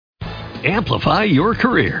Amplify your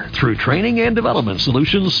career through training and development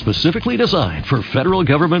solutions specifically designed for federal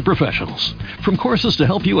government professionals. From courses to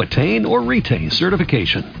help you attain or retain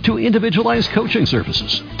certification, to individualized coaching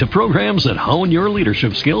services, to programs that hone your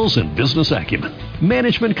leadership skills and business acumen,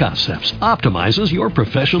 Management Concepts optimizes your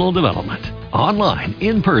professional development. Online,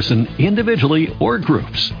 in person, individually, or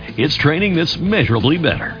groups, it's training that's measurably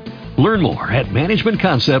better. Learn more at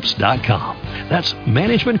managementconcepts.com. That's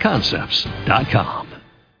managementconcepts.com.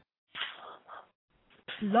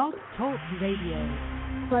 Blog Talk Radio.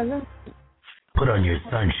 Put on your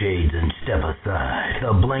sunshades and step aside.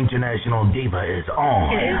 The BLING International Diva is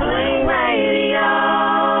on. It's BLING Radio.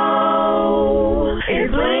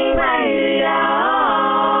 It's BLING Radio.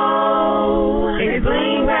 It's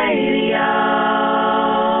BLING Radio.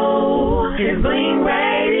 It's BLING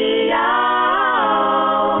Radio.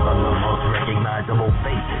 From the most recognizable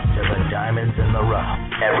faces to the diamonds in the rough,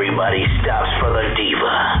 everybody stops for the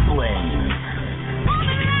diva. BLING.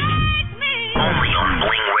 Only on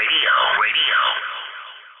BLING Radio.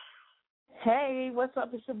 Hey, what's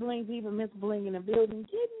up? It's your BLING Diva, Miss Bling in the building,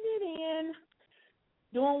 getting it in,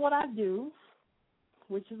 doing what I do,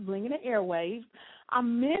 which is blinging the airwaves. I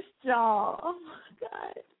missed y'all. Oh, my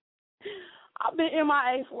God. I've been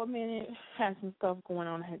MIA for a minute, had some stuff going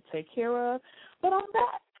on I had to take care of, but I'm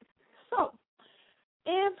back. So,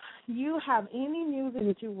 if you have any music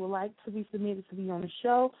that you would like to be submitted to be on the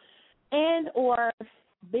show and or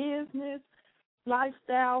business,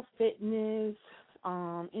 lifestyle, fitness,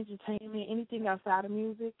 entertainment, anything outside of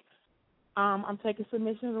music, I'm taking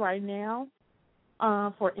submissions right now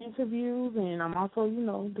for interviews, and I'm also,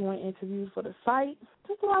 doing interviews for the site.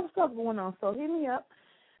 Just a lot of stuff going on. So hit me up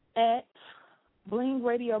at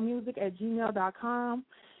blingradiomusic@gmail.com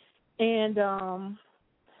and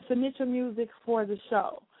submit your music for the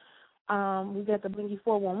show. We got the Blingy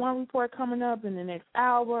 411 report coming up in the next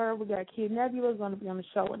hour. We got Kid Nebula going to be on the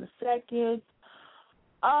show in a second.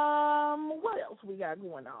 What else we got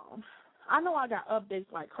going on? I know I got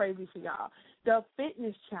updates like crazy for y'all. The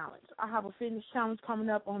fitness challenge. I have a fitness challenge coming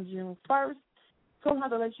up on June 1st, so I'm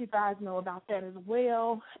going to let you guys know about that as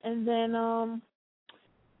well. And then,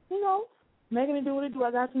 making it do what it do.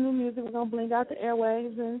 I got some new music. We're going to bling out the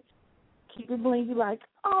airwaves and keep it blingy like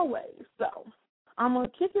always. So I'm going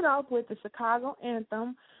to kick it off with the Chicago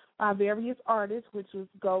Anthem by various artists, which was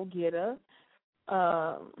Go Getter,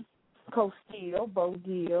 Costille, Bo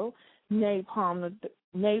Deal, Napalm,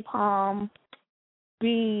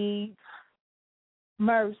 B,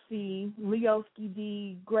 Mercy, Leoski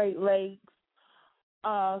D, Great Lakes,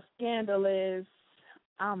 Scandalous.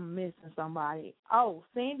 I'm missing somebody. Oh,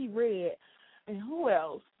 Sandy Red, and who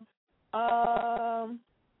else? I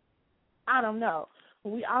don't know.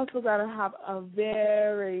 We also got to have a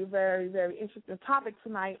very, very, very interesting topic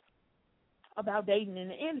tonight about dating in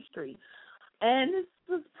the industry. And this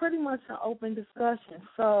is pretty much an open discussion.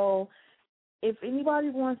 So if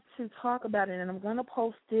anybody wants to talk about it, and I'm going to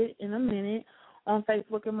post it in a minute on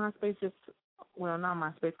Facebook and MySpace, not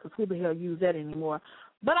MySpace because who the hell use that anymore,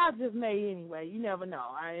 but I just may anyway. You never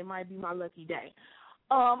know. It might be my lucky day.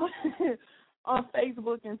 On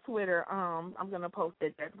Facebook and Twitter, I'm going to post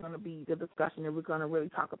it. That's going to be the discussion that we're going to really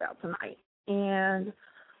talk about tonight. And,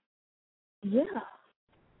 yeah.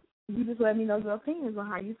 You just let me know your opinions on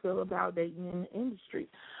how you feel about dating in the industry.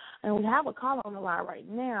 And we have a caller on the line right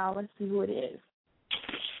now. Let's see who it is.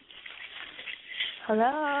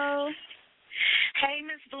 Hello. Hey,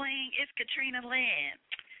 Miss Bling. It's Katrina Lynn.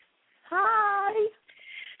 Hi.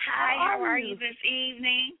 Hi, how are you this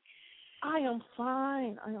evening? I am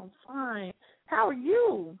fine. How are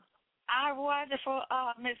you? I'm wonderful,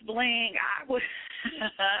 Miss Bling.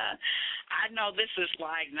 I know this is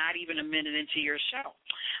like not even a minute into your show.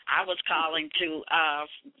 I was calling to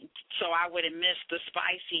so I wouldn't miss the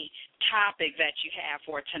spicy topic that you have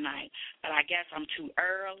for tonight. But I guess I'm too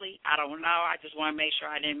early. I don't know. I just want to make sure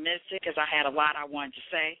I didn't miss it because I had a lot I wanted to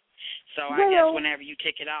say. So I guess whenever you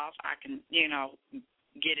kick it off, I can,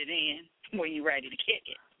 get it in when you're ready to kick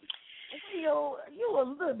it. You're a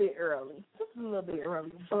little bit early, just a little bit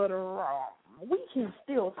early, but we can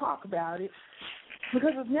still talk about it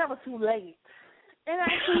because it's never too late. And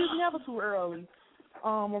actually, it's never too early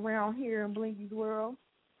around here in Blinky's world.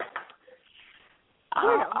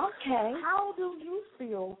 Okay. How do you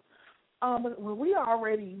feel? Well, we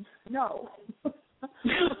already know. No.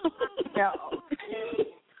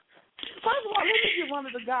 First of all, let me get one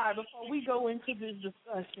of the guys before we go into this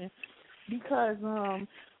discussion because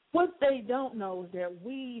what they don't know is that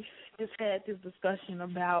we just had this discussion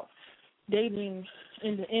about dating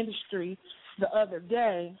in the industry the other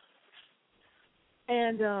day,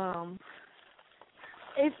 and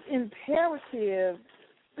it's imperative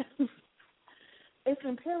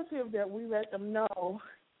imperative that we let them know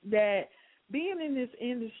that being in this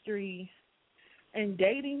industry and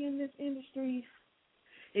dating in this industry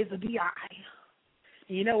is a DI.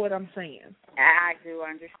 You know what I'm saying? I do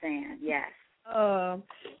understand, yes.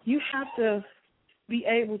 You have to be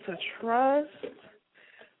able to trust,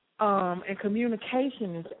 and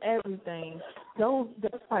communication is everything.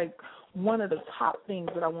 That's like one of the top things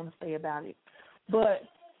that I want to say about it. But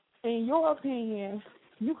in your opinion,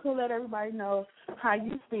 you can let everybody know how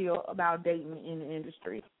you feel about dating in the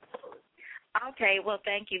industry. Okay, well,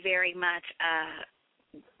 thank you very much,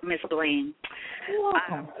 Ms. Bling. You're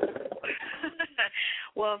welcome.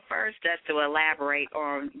 Well, first, just to elaborate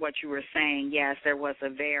on what you were saying, yes, there was a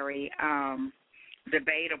very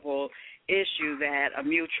debatable issue that a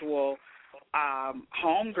mutual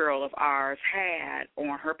homegirl of ours had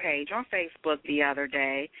on her page on Facebook the other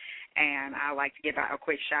day, and I like to give a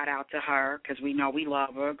quick shout-out to her because we know we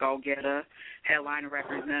love her. Go get her. Headliner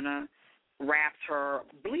representative, raps her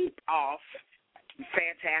bleep off.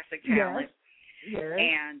 Fantastic talent. Yes.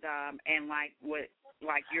 And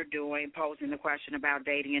like you're doing, posing the question about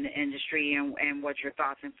dating in the industry and what your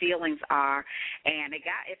thoughts and feelings are. And it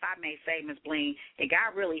got, if I may say, Ms. Bling, it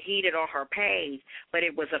got really heated on her page, but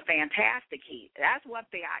it was a fantastic heat. That's one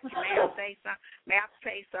thing. May I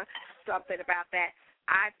say something about that?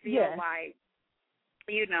 I feel like,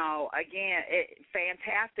 you know, again,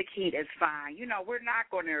 fantastic heat is fine. You know, we're not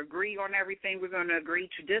going to agree on everything. We're going to agree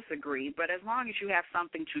to disagree. But as long as you have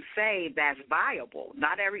something to say that's viable,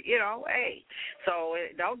 not every, you know, hey. So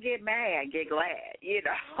don't get mad, get glad, you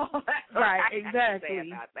know. Right, exactly. Say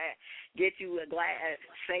about that. Get you a glad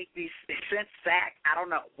safety sense sack. I don't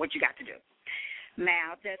know what you got to do.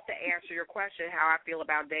 Now, just to answer your question, how I feel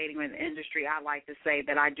about dating in the industry, I like to say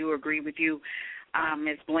that I do agree with you,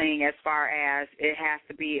 Ms. Bling, as far as it has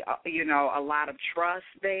to be, you know, a lot of trust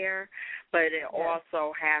there, but it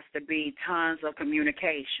also has to be tons of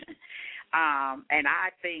communication. And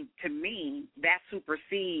I think, to me, that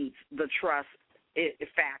supersedes the trust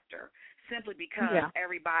factor, simply because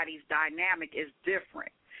everybody's dynamic is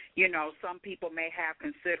different. You know, some people may have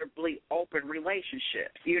considerably open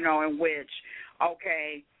relationships, you know, in which,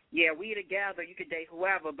 okay, yeah, we together, you could date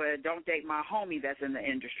whoever, but don't date my homie that's in the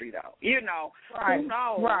industry, though. You know, who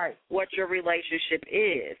knows what your relationship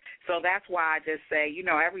is. So that's why I just say, you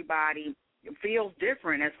know, everybody feels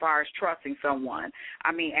different as far as trusting someone.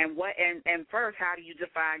 I mean, and first, how do you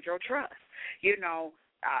define your trust? You know,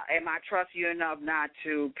 am I trust you enough not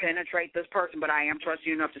to penetrate this person, but I am trust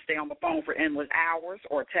you enough to stay on the phone for endless hours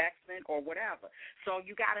or texting or whatever. So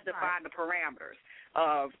you got to define the parameters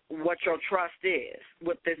of what your trust is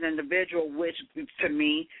with this individual, which to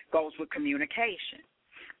me goes with communication.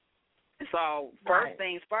 So first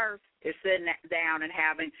things first is sitting down and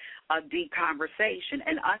having a deep conversation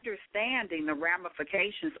and understanding the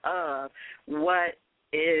ramifications of what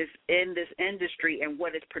is in this industry and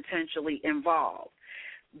what is potentially involved.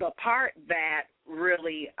 The part that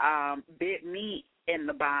really bit me in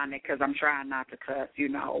the bonnet, because I'm trying not to cuss, you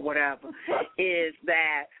know, whatever, is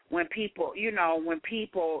that when people, you know, when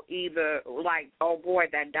people either like, oh, boy,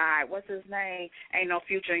 that died, what's his name? Ain't no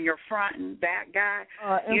future in your frontin', that guy.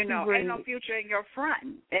 You know, ain't no future in your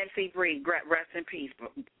frontin'. MC Breed, rest in peace,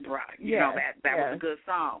 bro. You know, that was a good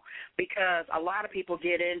song. Because a lot of people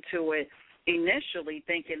get into it initially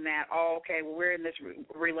thinking that, oh, okay, well, we're in this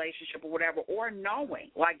relationship or whatever, or knowing,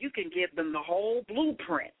 like you can give them the whole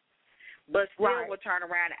blueprint, but still will turn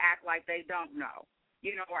around and act like they don't know,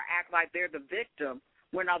 you know, or act like they're the victim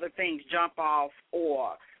when other things jump off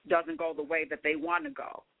or doesn't go the way that they want to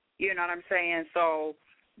go. You know what I'm saying? So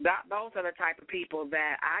those are the type of people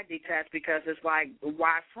that I detest, because it's like,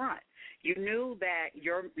 why front? You knew that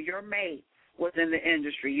your mate was in the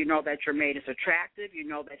industry. You know that your mate is attractive. You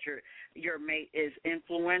know that your mate is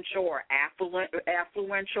influential or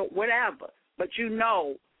affluential, whatever. But you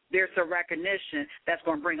know there's a recognition that's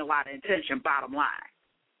going to bring a lot of attention, bottom line.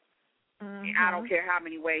 Mm-hmm. I don't care how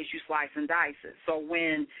many ways you slice and dice it. So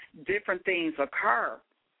when different things occur,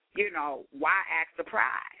 you know, why act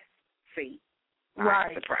surprised? See?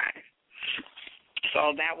 Why act surprised?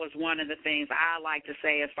 So that was one of the things I like to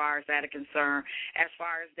say as far as that is concerned. As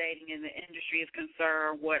far as dating in the industry is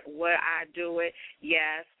concerned, what I do it,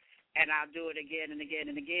 yes, and I'll do it again and again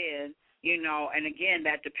and again, you know, and again,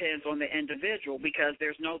 that depends on the individual, because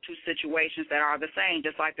there's no two situations that are the same,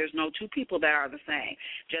 just like there's no two people that are the same.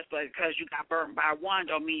 Just because you got burnt by one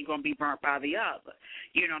don't mean you're going to be burnt by the other.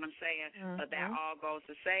 You know what I'm saying? But that all goes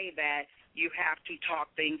to say that you have to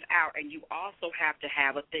talk things out, and you also have to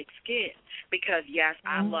have a thick skin. Because, yes,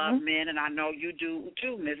 I love men, and I know you do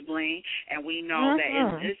too, Ms. Bling, and we know that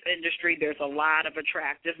in this industry there's a lot of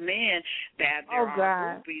attractive men that there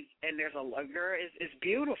are groupies, and there's a girl is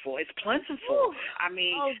beautiful. It's plentiful. I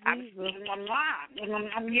mean, yum,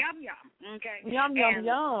 yum, okay? Yum,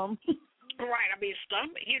 yum. Right, I mean,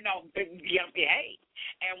 stomach, yum, hey.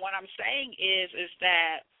 And what I'm saying is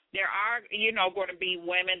that there are, going to be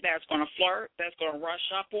women that's going to flirt, that's going to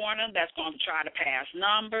rush up on them, that's going to try to pass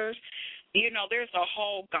numbers. There's a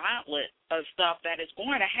whole gauntlet of stuff that is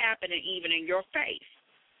going to happen, and even in your face.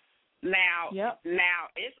 Now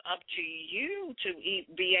it's up to you to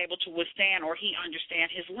be able to withstand, or he understand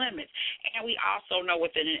his limits. And we also know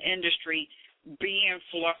within an industry, being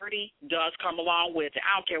flirty does come along with it.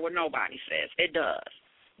 I don't care what nobody says. It does.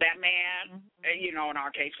 That man, in our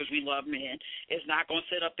case, because we love men, is not going to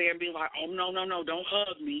sit up there and be like, oh, no, don't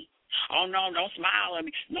hug me. Oh, no, don't smile at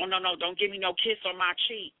me. No, don't give me no kiss on my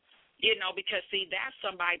cheek. Because, see, that's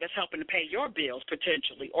somebody that's helping to pay your bills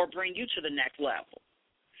potentially or bring you to the next level.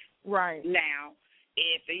 Right. Now,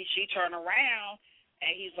 if she turn around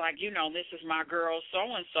and he's like, this is my girl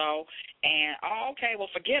so-and-so, and, okay, well,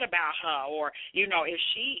 forget about her. Or, if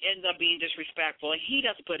she ends up being disrespectful and he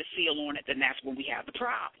doesn't put a seal on it, then that's when we have the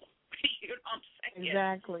problem. You know what I'm saying?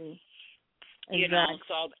 Exactly.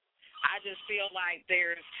 So I just feel like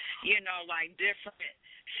there's, like different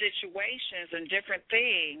situations and different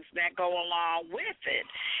things that go along with it.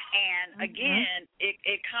 And, again,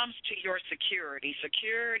 it comes to your security.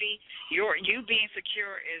 Security, you being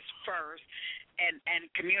secure is first. And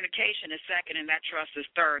communication is second, and that trust is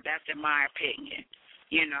third. That's in my opinion,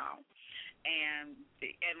 And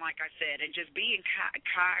like I said, and just being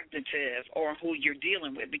cognitive on who you're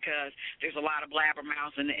dealing with, because there's a lot of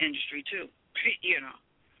blabbermouths in the industry too,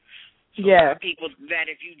 So a lot of people that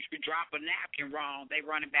if you drop a napkin wrong, they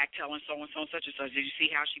run it back telling so-and-so such and such. Did you see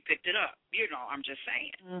how she picked it up? I'm just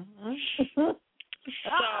saying.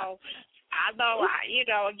 So I know,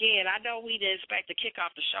 again, I know we didn't expect to kick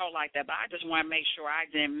off the show like that, but I just want to make sure I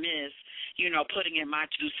didn't miss, putting in my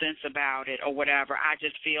 2 cents about it or whatever. I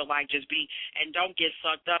just feel like and don't get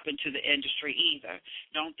sucked up into the industry either.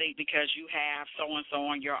 Don't think because you have so-and-so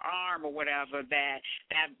on your arm or whatever that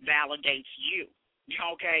validates you,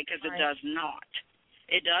 okay, because it does not.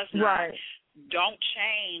 It does not. Right. Don't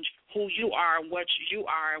change who you are and what you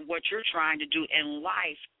are and what you're trying to do in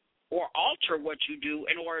life, or alter what you do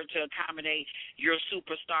in order to accommodate your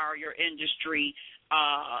superstar, your industry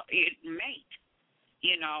mate.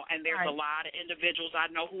 And there's a lot of individuals I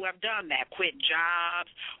know who have done that, quit jobs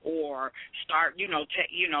or start,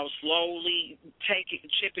 slowly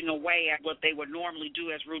chipping away at what they would normally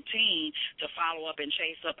do as routine to follow up and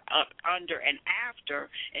chase up under and after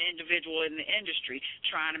an individual in the industry,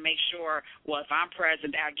 trying to make sure, well, if I'm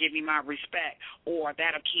present, that'll give me my respect, or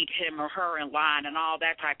that'll keep him or her in line and all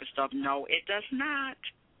that type of stuff. No, it does not.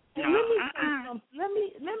 No. Let me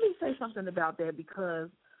say something about that, because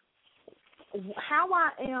how I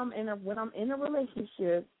am when I'm in a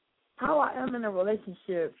relationship,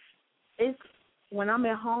 it's when I'm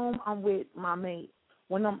at home, I'm with my mate.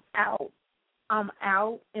 When I'm out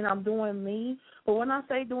and I'm doing me. But when I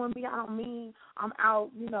say doing me, I don't mean I'm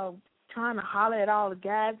out, trying to holler at all the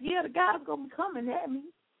guys. Yeah, the guys gonna be coming at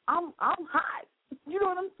me. I'm hot. You know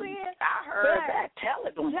what I'm saying? I heard that. Tell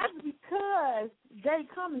it. Just because they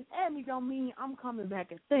coming at me don't mean I'm coming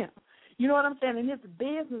back at them. You know what I'm saying? And it's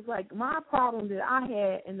business. Like, my problem that I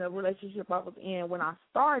had in the relationship I was in when I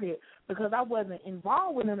started, because I wasn't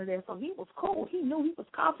involved with none of that, so he was cool. He knew, he was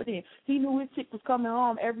confident. He knew his chick was coming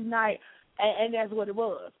home every night, and that's what it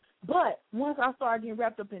was. But once I started getting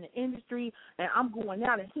wrapped up in the industry and I'm going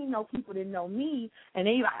out and he know people that know me and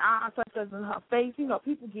they like, such as in her face,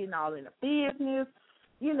 people getting all in the business.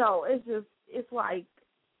 It's like,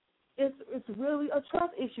 it's really a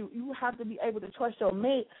trust issue. You have to be able to trust your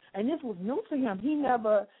mate, and this was new to him. He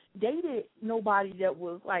never dated nobody that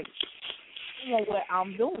was like, what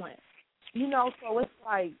I'm doing. So it's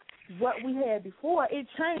like what we had before, it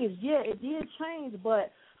changed. Yeah, it did change,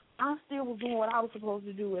 but I still was doing what I was supposed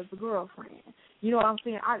to do as a girlfriend. You know what I'm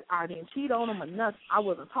saying? I didn't cheat on him or nothing. I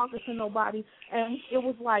wasn't talking to nobody, and it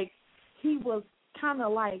was like he was kind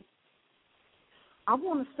of like, I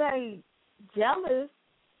want to say, jealous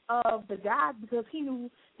of the guys because he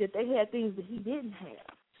knew that they had things that he didn't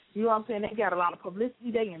have. You know what I'm saying? They got a lot of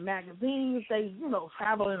publicity. They in magazines. They,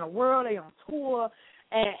 travel in the world. They on tour.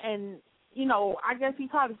 And I guess he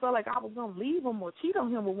probably felt like I was going to leave him or cheat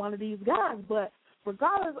on him with one of these guys. But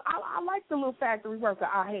regardless, I like the little factory worker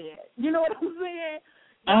I had. You know what I'm saying?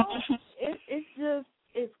 It's just,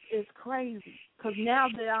 now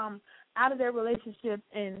that I'm out of that relationship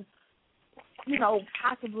and,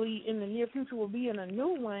 possibly in the near future will be in a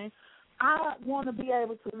new one, I want to be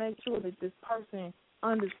able to make sure that this person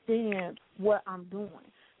understands what I'm doing.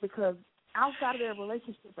 Because outside of that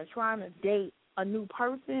relationship and trying to date a new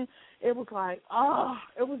person, it was like,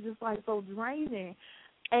 it was just like so draining.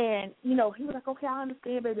 And, he was like, okay, I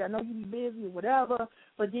understand, baby. I know you be busy or whatever.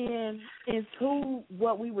 But then into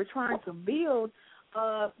what we were trying to build,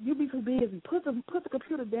 you be too busy. Put the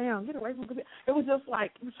computer down. Get away from the computer. It was just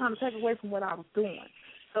like he was trying to take away from what I was doing.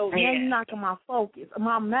 So now you're knocking my focus.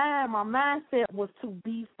 My mindset was to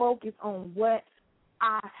be focused on what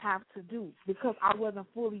I have to do because I wasn't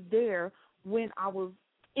fully there when I was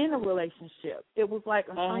in a relationship. It was like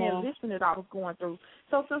a transition that I was going through.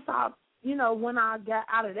 So since when I got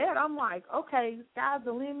out of that, I'm like, okay, sky's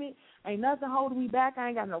the limit. Ain't nothing holding me back. I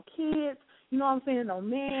ain't got no kids. You know what I'm saying? No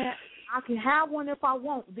man. I can have one if I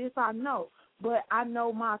want. This I know. But I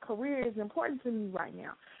know my career is important to me right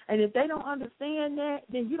now. And if they don't understand that,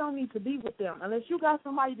 then you don't need to be with them. Unless you got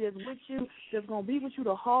somebody that's with you, that's going to be with you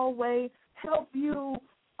the whole way, help you,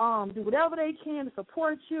 do whatever they can to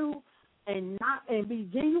support you and be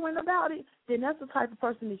genuine about it, then that's the type of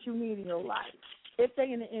person that you need in your life, if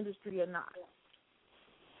they in the industry or not.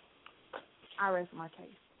 I rest my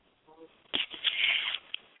case.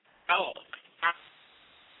 Oh.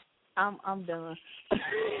 I'm done.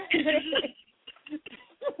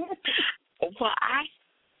 Well, I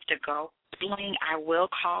have to go. Bling, I will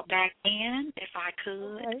call back in if I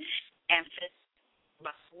could. Okay. And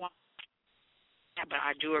but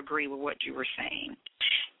I do agree with what you were saying.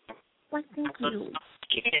 Well, thank you.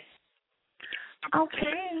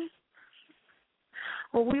 Okay.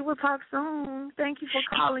 Well, we will talk soon. Thank you for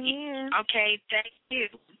calling in. Okay, thank you.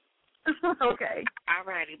 Okay. All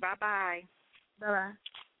righty. Bye-bye. Bye-bye.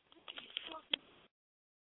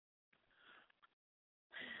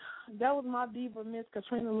 That was my diva, Miss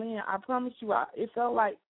Katrina Lynn. I promise you, it felt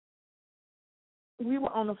like we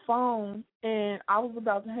were on the phone, and I was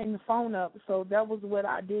about to hang the phone up, so that was what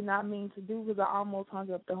I did not mean to do because I almost hung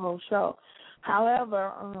up the whole show.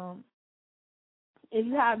 However, if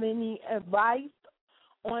you have any advice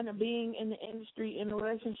on being in the industry, in a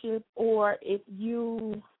relationship, or if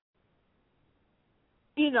you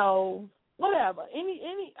whatever,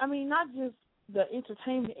 not just the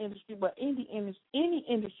entertainment industry, but any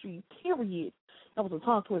industry, period. That was a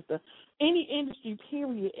tongue twister. Any industry,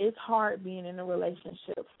 period, it's hard being in a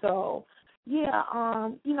relationship. So, yeah,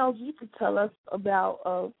 you could tell us about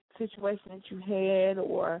a situation that you had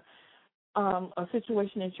or a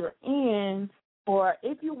situation that you're in, or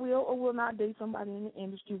if you will or will not date somebody in the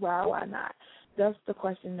industry, why not? That's the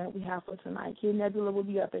question that we have for tonight. Kid Nebula will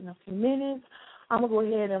be up in a few minutes. I'm going to go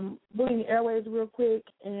ahead and bring the airways real quick.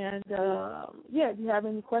 And, if you have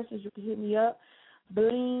any questions, you can hit me up,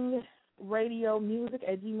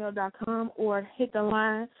 blingradiomusic@gmail.com, or hit the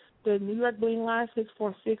line, the New York Bling line,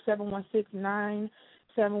 646-716-9719.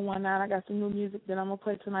 I got some new music that I'm going to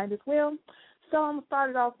play tonight as well. So I'm going to start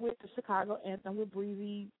it off with the Chicago anthem with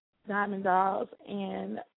Breezy, Diamond Dolls,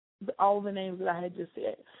 and all the names that I had just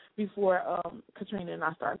said before Katrina and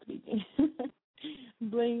I started speaking.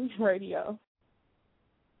 Bling Radio.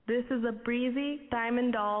 This is a Breezy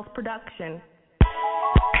Diamond Dolls production.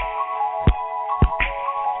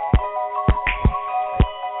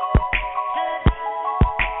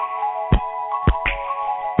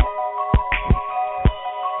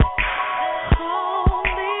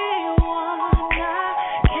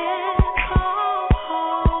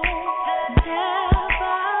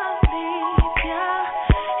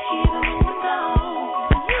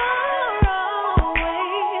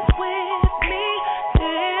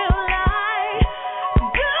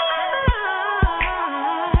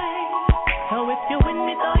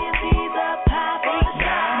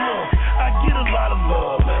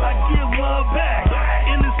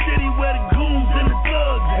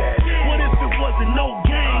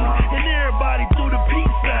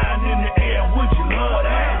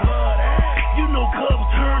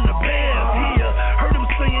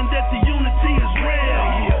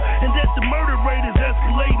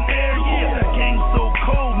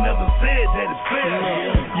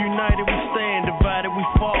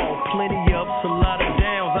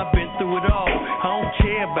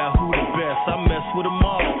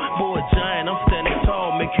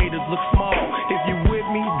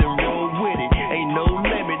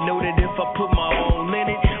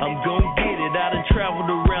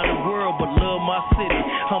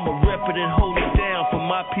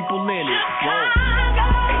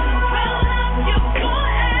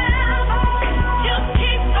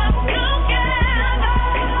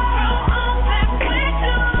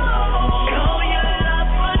 Show your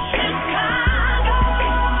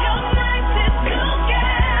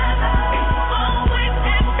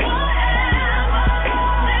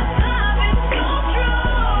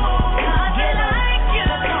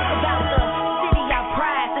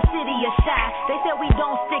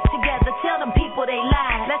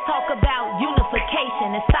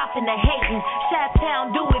and stopping the hating.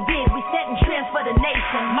 Chi-Town do it big, we setting trends for the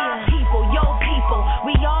nation. My people, your people,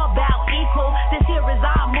 we all bout equal. This here is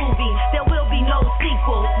our movie, there will be no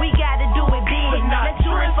sequel. We gotta do it big, let's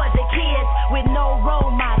do it for the kids with no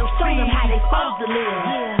role models. Show them how they supposed to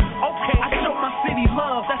live. Okay, I show my city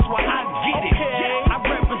love, that's why I get it. I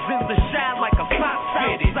represent the shine like a sock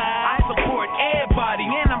fitted. I support everybody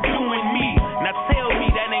and I'm doing me. Now tell me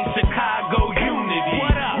that ain't Chicago unity.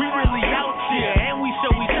 We really out here and we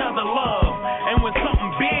show each other love. And when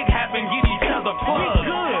something big happen, get each other plugged.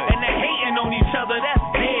 And they hating on each other, that's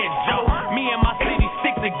dead, Joe. Me and my city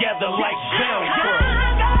stick together like Velcro.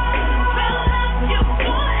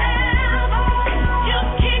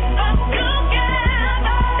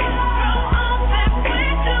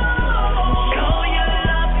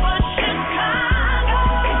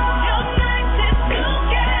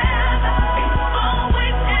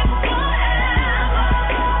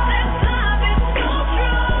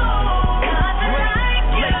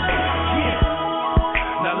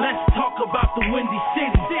 The Windy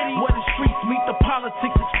City, where the streets meet the politics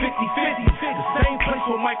is 50-50. The same place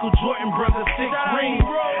where Michael Jordan brother 6 rings,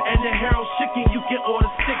 and the Harold Chicken you can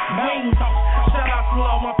order 6 wings. Shout out to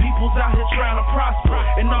all my peoples out here trying to prosper,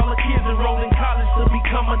 and all the kids enrolled in college to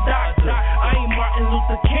become a doctor. I ain't Martin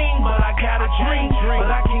Luther King, but I got a dream.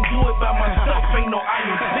 But I can't do it by myself, ain't no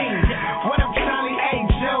iron team. What up, Charlie? Hey,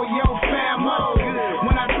 Joe, yo, famo.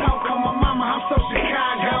 When I talk on my mama, I'm so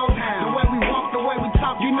Chicago. The way we walk, the way we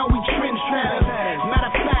talk, you know we trendsetters. Matter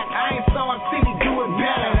of fact, I ain't saw our city do it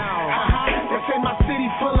better. They say my city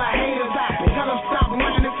full of haters. Tell them stop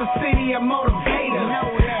lying, it's a city of motivators.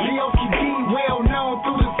 Leoski D, well known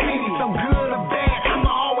through the city. So good or bad, I'ma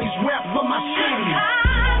always rep for my city.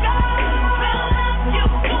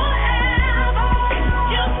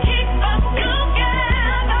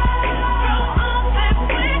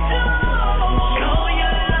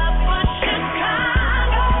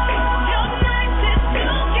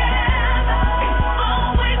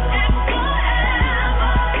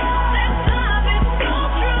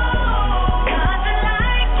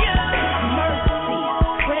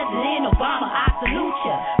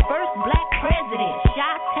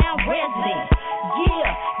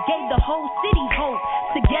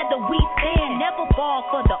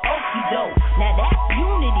 For the okie doke. Now that's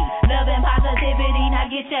unity, love and positivity.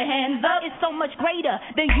 Now get your hands up. It's so much greater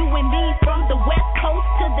than you and me. From the west coast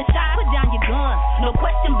to the shy, put down your guns. No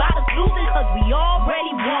question about us losing, cause we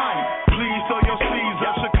already won. Please throw your sleeves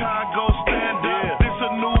up, Chicago, stand up. This a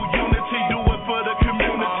new unity, do it for the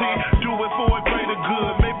community. Do it for a greater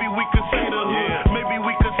good. Maybe we could say the hood. Maybe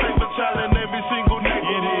we could save a child in every single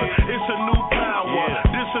neighborhood. It's a new power,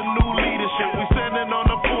 this a new leadership. We standing on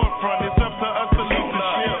the forefront, it's up to us to lead the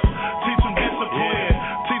ship. Teach them discipline,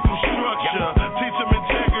 teach them structure, teach them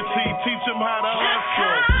integrity, teach them how to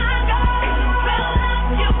hustle.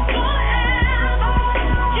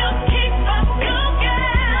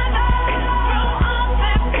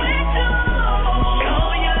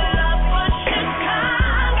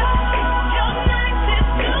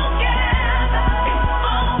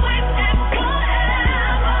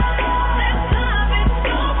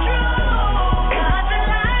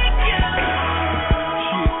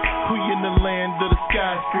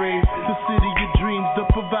 The city of dreams, the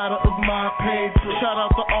provider of my page. Shout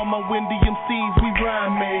out to all my Windy MCs, we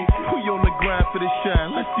rhyme made. We on the grind for the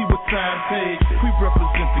shine, let's see what time takes. We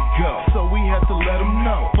represent the go, so we had to let them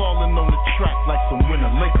know. Falling on the track like some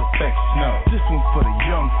winter lake effect snow. This one's for the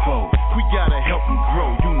young folks, we gotta help them grow.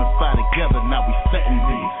 Unify together, now we setting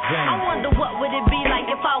the example. I wonder what would it be like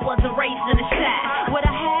if I wasn't raised in the shack. Would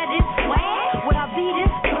I have this swag? Would I be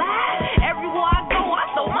this glad? Everywhere I go, I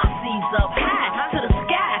throw my seeds up high to the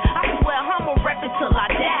sky. I swear I'ma rep it till I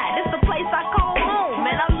die. This the place I call home,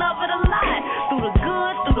 and I love it a lot. Through the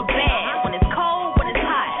good, through the bad. When it's cold, when it's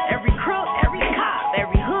hot. Every crook, every cop,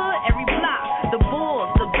 every hood, every block.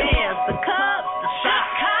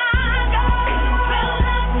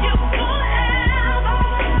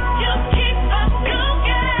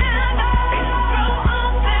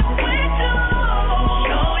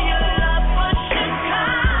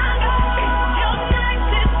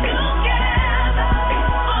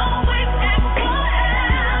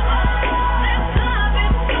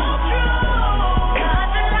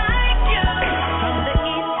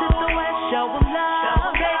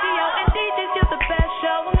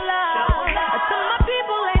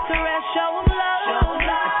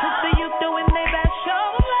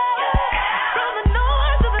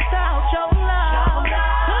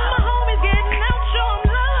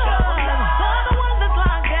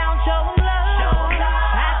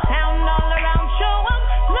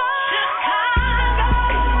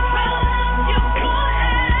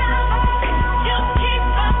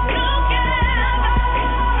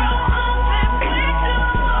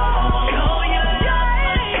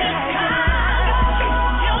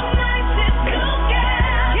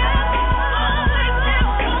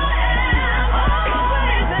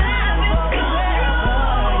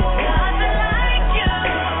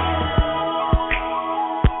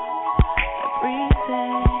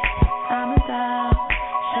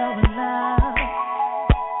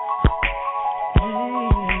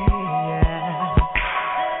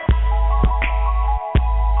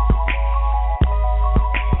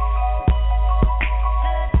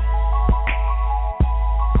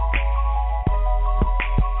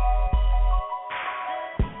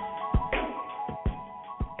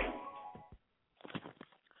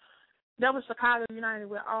 that was Chicago United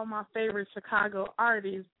with all my favorite Chicago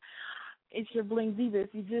artists. It's your Bling Divas.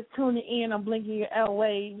 You just tuning in on Blinking Your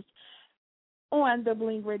Airwaves on the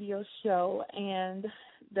Bling Radio Show. And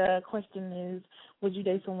the question is, would you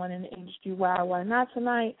date someone in the industry? Why not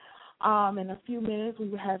tonight? In a few minutes, we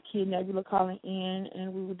will have Kid Nebula calling in,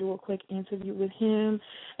 and we will do a quick interview with him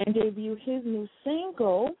and debut his new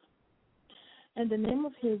single. And the name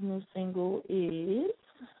of his new single is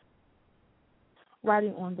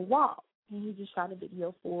Writing on the Wall. And he just shot a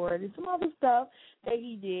video for it and some other stuff that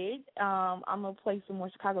he did. I'm going to play some more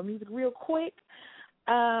Chicago music real quick.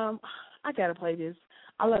 I got to play this.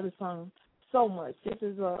 I love this song so much. This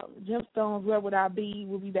is Gemstones, Where Would I Be?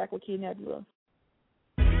 We'll be back with Kid Nebula.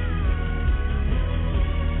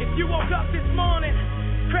 If you woke up this morning,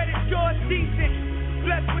 credit score decent,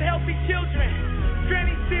 blessed with healthy children,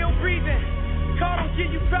 granny still breathing, car don't give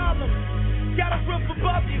you problems, got a roof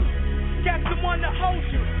above you, got someone to hold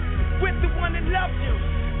you, with the one that loves you.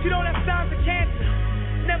 You don't have signs of cancer,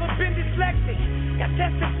 never been dyslexic, got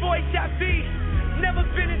tested for HIV, never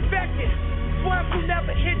been infected, swine flu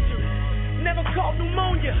never hit you, never caught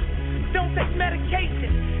pneumonia, don't take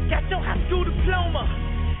medication, got your high school diploma,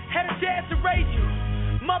 had a dad to raise you,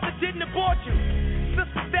 mother didn't abort you,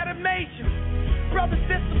 sisters that have made you, brothers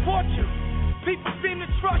that support you, people seem to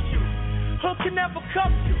trust you, hood can never cuff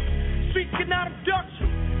you, streets cannot abduct you,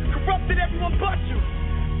 corrupted everyone but you.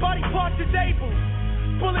 Body parts disabled,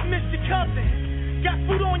 bullet missed your cousin. Got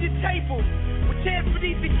food on your table, with chance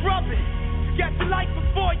beneath the grubbing. Got your life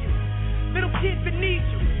before you, little kids that need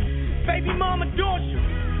you. Baby mom adores you,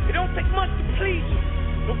 it don't take much to please you.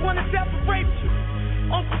 The one that's ever raped you,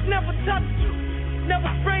 uncles never touched you. Never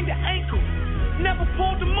sprained an ankle, never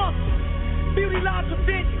pulled a muscle. Beauty lies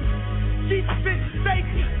within you, Jesus is your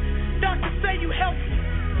savior. Doctors say you healthy,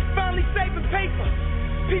 you finally saving paper.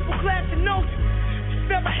 People glad to know you.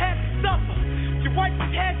 Never had to suffer. Your wife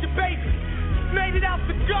just had your baby. Just made it out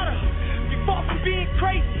the gutter. You fought from being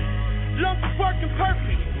crazy. Lungs is working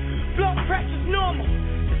perfect. Blood pressure's normal.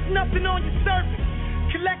 There's nothing on your surface.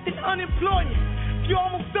 Collecting unemployment. You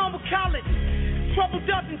almost done with college. Trouble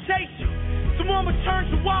doesn't chase you. Someone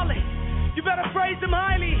returns your wallet. You better praise him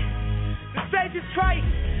highly. The Savior's Christ.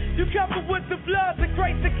 You covered with the blood. The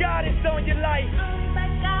grace of God is on your life.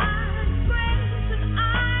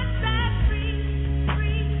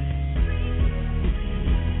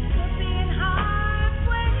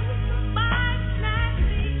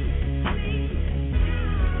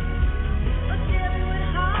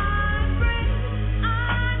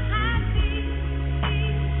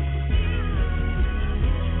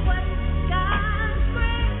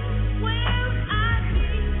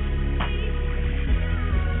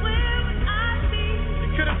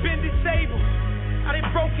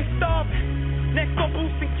 Next on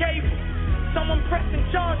boosting cable, someone pressing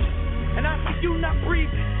charges, and I see you not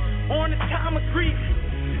breathing, or in a time of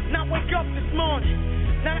grieving. Not wake up this morning,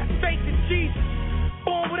 now that's faith in Jesus.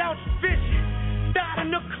 Born without your vision, died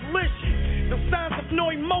in a collision. No signs of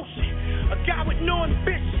no emotion, a guy with no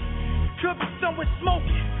ambition. Could be somewhere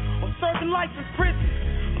smoking, or serving life in prison.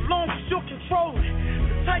 As long as you're controlling,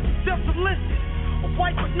 the type is just a listen. A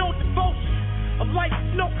wife with no devotion, a life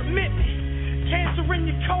with no commitment. Cancer in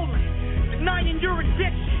your colon, denying your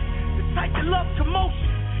addiction, the type that loves commotion.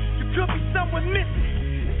 You could be somewhere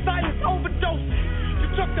missing, and silence overdosing. You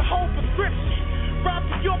took the whole prescription, robbed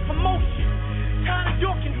of your promotion, tired of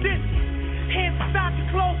your condition, hands inside your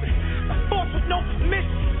clothing, by force with no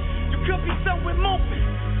permission. You could be somewhere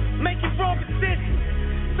moping, making wrong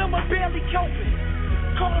decisions, somewhere barely coping,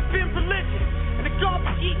 caught up in religion, and the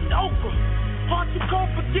garbage eating okra, heart you cold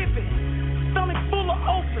forgiving, stomach full of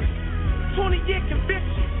ulcers, 20-year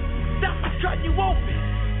conviction. Doctors cutting you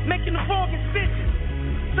open, making the wrong incisions.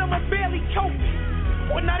 Some are barely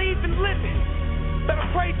coping, or not even living. Better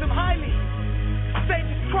praise him highly.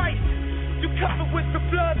 Savior's Christ, you covered with the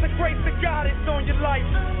blood, the grace of God is on your life.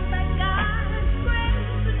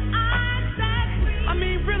 I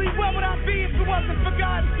mean, really, where would I be if it wasn't for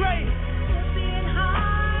God's grace?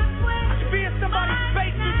 I could be in somebody's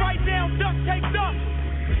basement right now, duct taped up,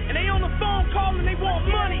 and they on the phone calling, they want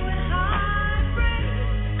money.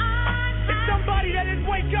 It's somebody that didn't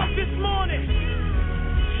wake up this morning.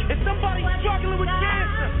 It's somebody struggling with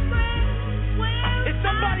cancer. It's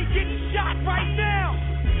somebody getting shot right now.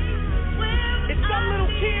 It's some little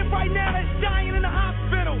kid right now that's dying in the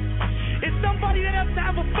hospital. It's somebody that has to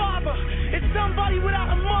have a father. It's somebody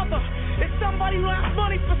without a mother. It's somebody who has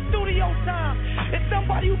money for studio time. It's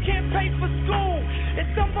somebody who can't pay for school.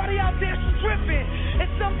 It's somebody out there stripping.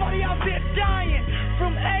 It's somebody out there dying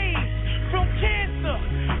from AIDS, from cancer,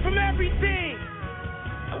 from everything.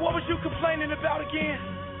 And what was you complaining about again?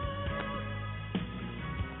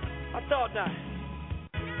 I thought not.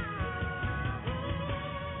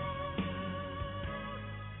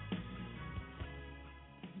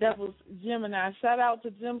 That was Gemini. Shout out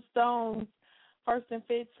to Jim Stone, 1st and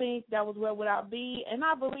 15th. That was Where Would I Be? And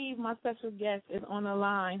I believe my special guest is on the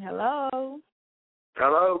line. Hello.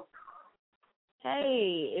 Hello.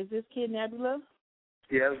 Hey, is this Kid Nebula?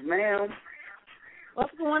 Yes, ma'am.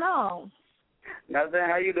 What's going on? Nothing.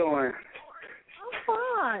 How you doing? I'm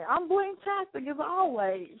fine. I'm blingtastic as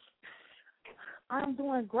always. I'm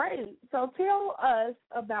doing great. So tell us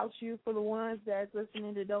about you for the ones that's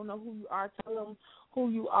listening that don't know who you are. Tell them who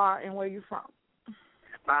you are and where you're from.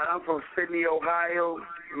 I'm from Sydney, Ohio.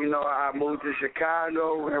 You know, I moved to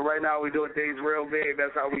Chicago, and right now we're doing things real big.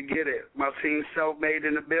 That's how we get it. My team's self-made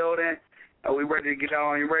in the building, and we ready to get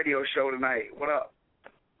on your radio show tonight. What up?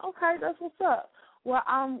 Okay, that's what's up. Well,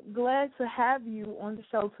 I'm glad to have you on the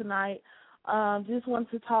show tonight. Just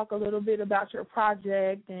wanted to talk a little bit about your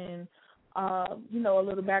project and, a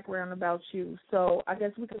little background about you. So I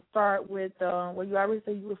guess we could start with, well, you already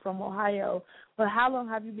said you were from Ohio, but how long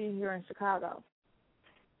have you been here in Chicago?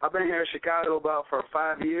 I've been here in Chicago about for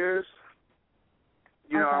 5 years.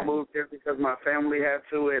 You know, I moved here because my family had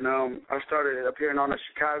to, and I started appearing on the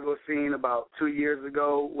Chicago scene about 2 years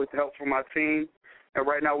ago with help from my team, and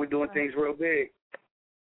right now we're doing things real big.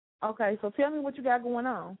 Okay, so tell me what you got going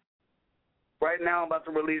on. Right now I'm about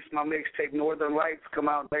to release my mixtape, Northern Lights, come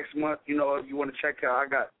out next month. You know, if you want to check it out, I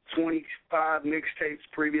got 25 mixtapes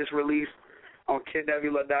previous release on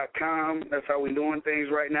kidnebula.com. That's how we're doing things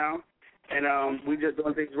right now. And we just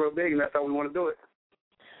doing things real big, and that's how we want to do it.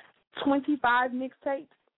 25 mixtapes?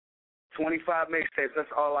 25 mixtapes.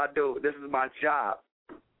 That's all I do. This is my job.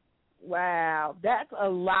 Wow, that's a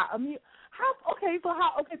lot. I mean, so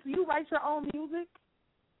you write your own music?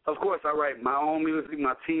 Of course, I write my own music,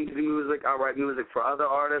 my team's music. I write music for other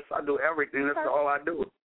artists. I do everything. That's all I do.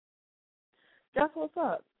 That's what's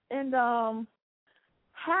up. And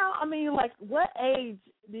what age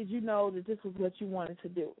did you know that this was what you wanted to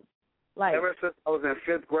do? Like, ever since I was in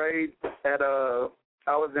 5th grade, I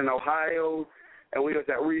was in Ohio, and we was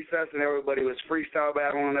at recess, and everybody was freestyle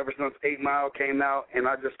battling. Ever since 8 Mile came out, and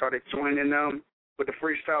I just started joining them with the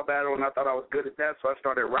freestyle battle, and I thought I was good at that, so I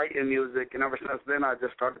started writing music, and ever since then I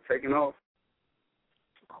just started taking off.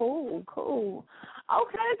 Cool.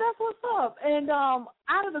 Okay, that's what's up. And out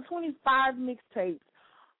of the 25 mixtapes,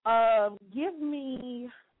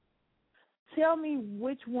 tell me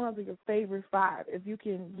which ones are your favorite 5, if you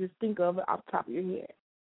can just think of it off the top of your head.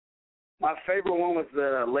 My favorite one was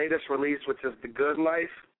the latest release, which is The Good Life.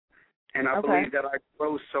 And I believe that I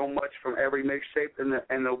grow so much from every mixtape,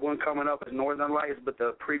 and the one coming up is Northern Lights, but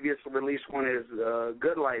the previous release one is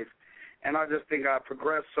Good Life. And I just think I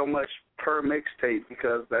progressed so much per mixtape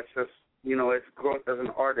because that's just, it's growth as an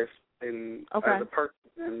artist and as a person.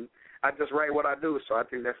 And I just write what I do, so I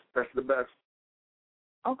think that's the best.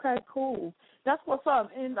 Okay, cool. That's what's up.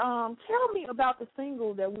 And tell me about the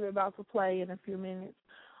single that we're about to play in a few minutes,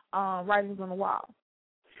 Writings on the Wall.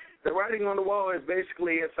 The Writing on the Wall is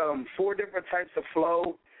basically, it's 4 different types of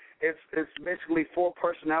flow. It's basically 4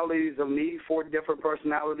 personalities of me, 4 different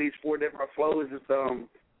personalities, 4 different flows. It's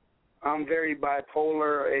I'm very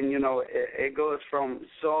bipolar, and it goes from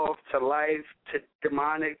soft to life to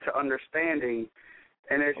demonic to understanding,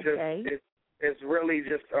 and it's really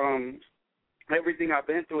just everything I've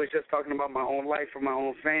been through is just talking about my own life for my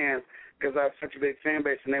own fans, because I have such a big fan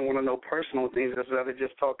base and they want to know personal things instead of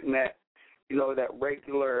just talking that that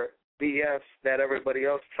regular BS that everybody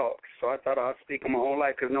else talks. So I thought I'd speak on my own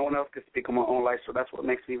life because no one else could speak on my own life, so that's what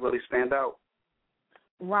makes me really stand out.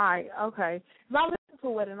 Right, okay. I listen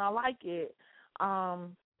to it and I like it.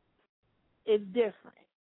 It's different.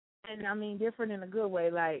 And I mean different in a good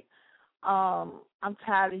way. Like, I'm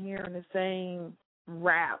tired of hearing the same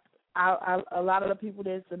rap. A lot of the people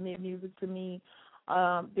that submit music to me,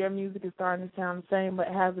 their music is starting to sound the same but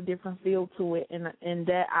it has a different feel to it, and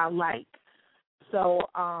that I like. So,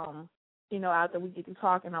 after we get to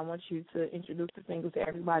talking, I want you to introduce the single to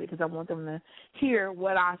everybody because I want them to hear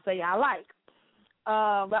what I say I like.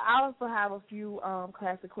 But I also have a few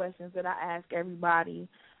classic questions that I ask everybody,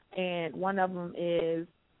 and one of them is,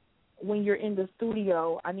 when you're in the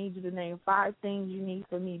studio, I need you to name 5 things you need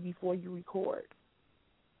from me before you record.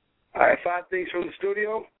 All right, 5 things from the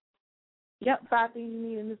studio? Yep, 5 things you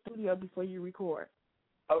need in the studio before you record.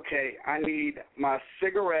 Okay, I need my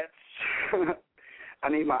cigarettes. I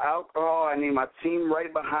need my alcohol. I need my team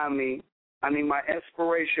right behind me. I need my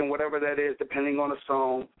inspiration, whatever that is, depending on the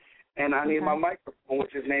song. And I need my microphone,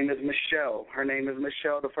 which his name is Michelle. Her name is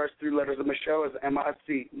Michelle. The first 3 letters of Michelle is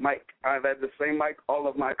M-I-C, Mike. I've had the same mic all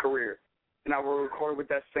of my career, and I will record with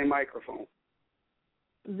that same microphone.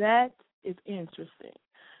 That is interesting.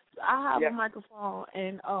 So I have a microphone,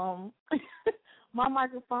 and my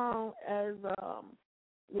microphone is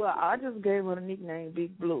well, I just gave it a nickname,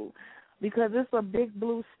 Big Blue, because it's a big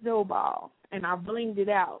blue snowball, and I blinged it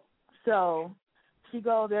out. So she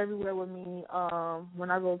goes everywhere with me.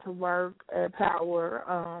 When I go to work at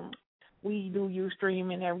Power, we do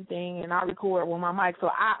Ustream and everything, and I record with my mic. So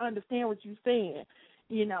I understand what you're saying.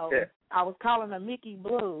 You know, I was calling her Mickey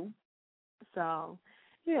Blue. So,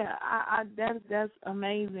 yeah, that's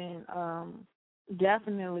amazing.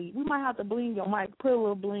 Definitely. We might have to bling your mic, put a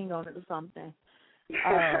little bling on it or something.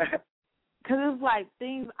 Because it's like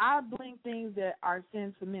I bling things that are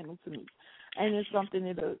sentimental to me. And it's something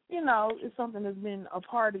that, it's something that's been a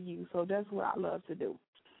part of you. So that's what I love to do.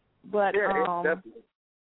 But,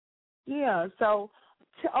 yeah, so,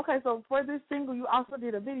 okay, so for this single, you also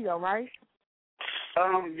did a video, right?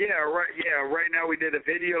 Right now we did a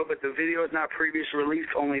video, but the video is not previous release,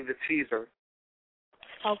 only the teaser.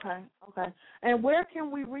 Okay. And where can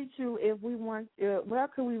we reach you if we want? Where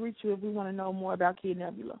can we reach you if we want to know more about Kid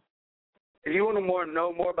Nebula? If you want to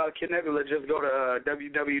know more about Kid Nebula, just go to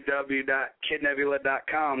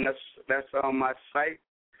www.kidnebula.com. That's on my site.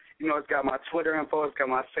 It's got my Twitter info, it's got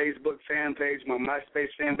my Facebook fan page, my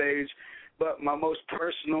MySpace fan page, but my most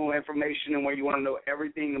personal information and where you want to know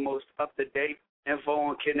everything, the most up-to-date info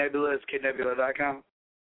on Kid Nebula is kidnebula.com.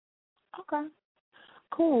 Okay.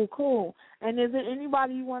 Cool. And is there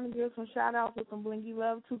anybody you want to give some shout-outs or some blingy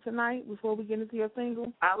love to tonight before we get into your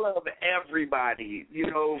single? I love everybody,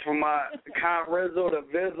 from my Con Rizzo to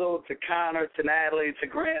Vizzle to Connor to Natalie to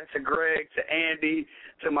Grant to Greg to Andy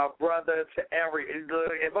to my brother to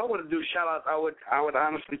if I were to do shout-outs, I would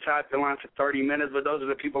honestly type the line for 30 minutes, but those are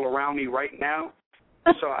the people around me right now.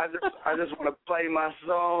 So I just want to play my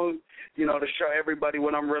song, to show everybody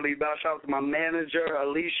what I'm really about. Shout out to my manager,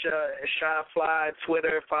 Alicia, Shy Fly,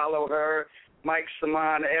 Twitter, follow her, Mike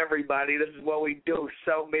Saman, everybody. This is what we do.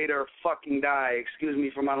 Self-made or fucking die. Excuse me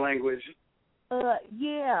for my language.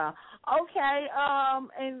 Yeah. Okay.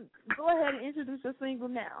 And go ahead and introduce your single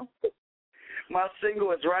now. My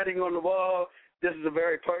single is Writing on the Wall. This is a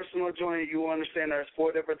very personal joint. You understand there's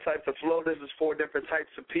 4 different types of flow. This is 4 different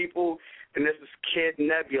types of people. And this is Kid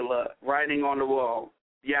Nebula, Writing on the Wall.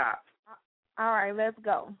 Yeah. All right, let's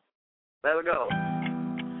go. Let's go.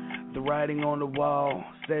 The writing on the wall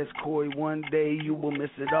says, Corey, one day you will miss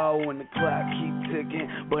it all when the clock keep ticking,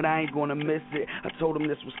 but I ain't gonna miss it. I told them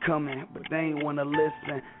this was coming, but they ain't wanna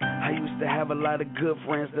listen. I used to have a lot of good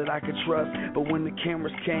friends that I could trust, but when the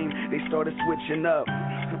cameras came, they started switching up.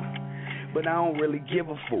 But I don't really give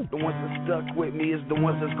a fuck. The ones that stuck with me is the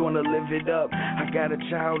ones that's gonna live it up. I got a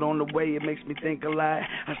child on the way, it makes me think a lot.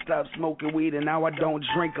 I stopped smoking weed and now I don't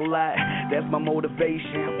drink a lot. That's my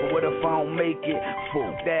motivation, but what if I don't make it?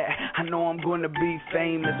 Fuck that, I know I'm gonna be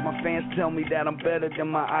famous. My fans tell me that I'm better than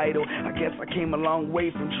my idol. I guess I came a long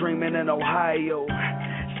way from dreaming in Ohio.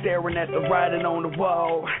 Staring at the writing on the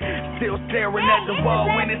wall, still staring at the wall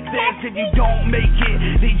when it says if you don't make it,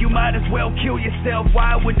 then you might as well kill yourself.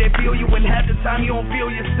 Why would they feel you when half the time you don't feel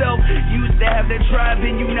yourself? You used to have that drive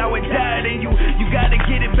in you, now it died in you. You gotta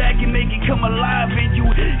get it back and make it come alive in you.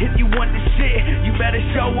 If you want the shit, you better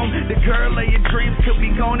show them. The girl of your dreams could be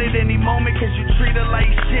gone at any moment, cause you treat her like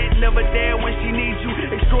shit, never there when she needs you.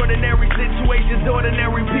 Extraordinary situations,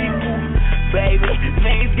 ordinary people. Baby,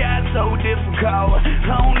 things got so difficult.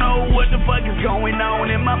 I don't know what the fuck is going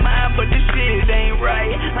on in my mind, but this shit ain't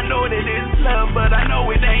right. I know that it's love, but I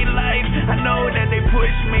know it ain't life. I know that they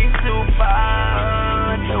push me too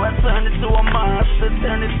far, so I turn into a monster,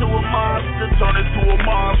 turn into a monster, turn into a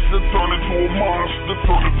monster, turn into a monster,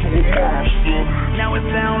 turn into a monster. Now it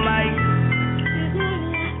sound like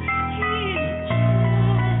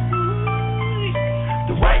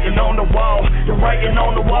writing on the wall, the writing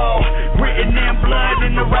on the wall, written in blood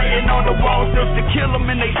and the writing on the wall, just to kill them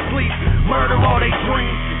in they sleep, murder all they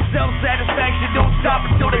dreams. Self-satisfaction don't stop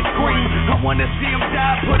until they scream. I wanna see them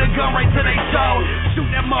die, put a gun right to their jaw.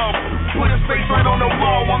 Shoot them up, put his face right on the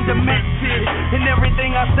wall. I'm demented, and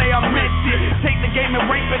everything I say I meant it. Take the game and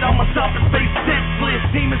rape it on myself and stay senseless.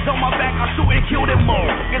 Demons on my back, I'll shoot and kill them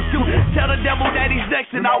all. It's to tell the devil that he's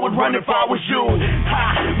next and I would run if I was you.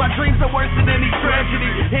 Ha, my dreams are worse than any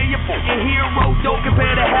tragedy. And your fucking hero don't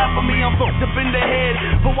compare to half of me. I'm fucked up in the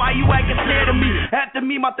head, but why you acting scared of me? After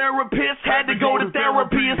me, my therapist had to go to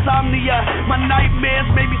therapy. Insomnia, my nightmares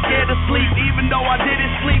made me scared to sleep. Even though I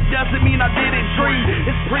didn't sleep, doesn't mean I didn't dream.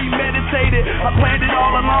 It's premeditated, I planned it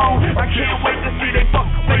all along. I can't wait to see they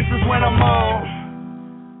fucking faces when I'm on.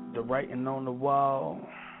 The writing on the wall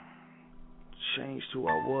changed who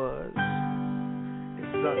I was. It's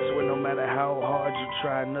sucks when no matter how hard you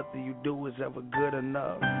try, nothing you do is ever good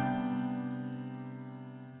enough.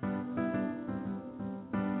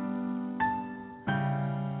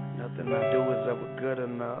 Nothing I do is ever good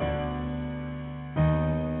enough.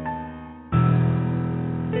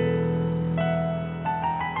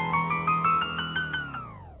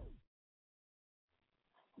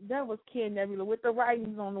 That was Kid Nebula with the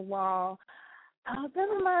writings on the wall. That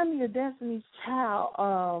reminded me of Destiny's Child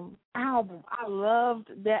album. I loved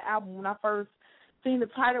that album when I first seen the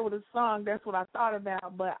title of the song. That's what I thought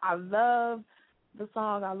about. But I love the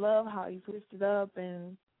song. I love how he switched it up,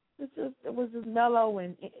 and it was just mellow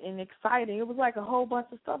and exciting. It was like a whole bunch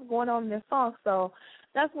of stuff going on in that song. So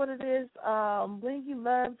that's what it is. Blingy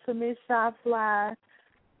Love to Miss Shy Fly,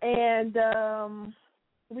 and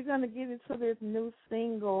we're gonna get into this new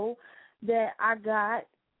single that I got.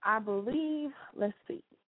 I believe, let's see.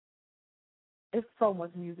 It's so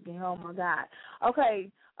much music in here, oh my God. Okay,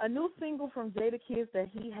 a new single from Jadakiss that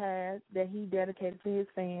he has, that he dedicated to his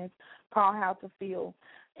fans, called How to Feel.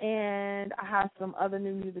 And I have some other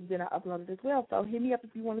new music that I uploaded as well. So hit me up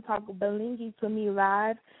if you want to talk Belingy to me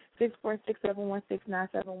live,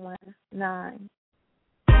 646-716-9719.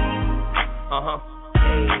 Hey,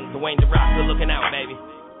 Dwayne the Rock, good looking out, baby.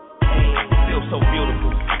 Hey, feel so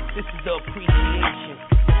beautiful. This is the appreciation.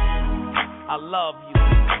 I love you.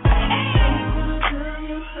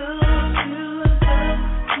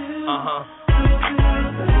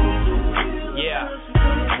 Yeah.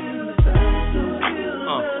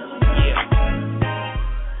 Yeah.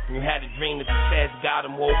 You had a dream that the feds got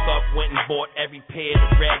him. Woke up, went and bought every pair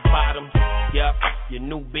of red bottoms. Yup, your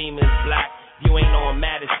new beam is black. You ain't on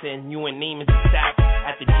Madison, you in Neiman's and Saks.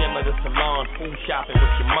 At the gym or the salon, food shopping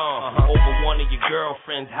with your mom. Over one of your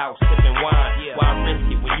girlfriend's house, sipping wine. Why risk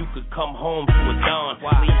it when you could come home to a dawn?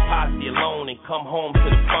 Leave Posse alone and come home to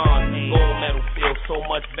the farm. Gold medal feels so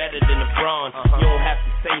much better than the bronze. You don't have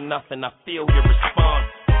to say nothing, I feel your response.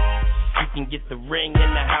 You can get the ring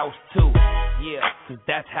in the house too. Yeah, cause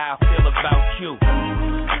that's how I feel about you.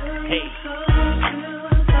 Hey.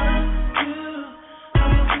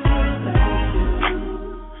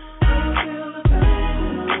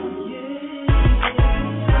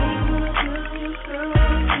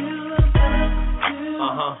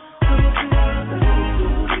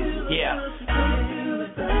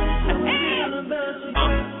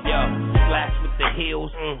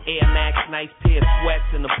 Heels, Air Max, nice pair of sweats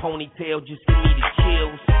and a ponytail, just give me the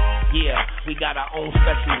chills. Yeah, we got our own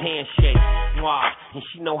special handshake. Wow, and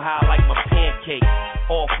she know how I like my pancakes.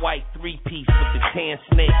 Off-white 3-piece with the tan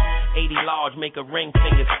snake. 80 large, make a ring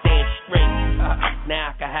finger stand straight.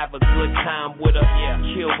 Now I can have a good time with her. Yeah,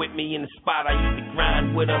 chill with me in the spot I used to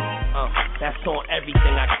grind with her. That's on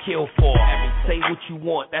everything I kill for. Say what you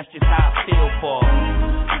want, that's just how I feel for her.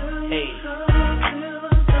 Hey.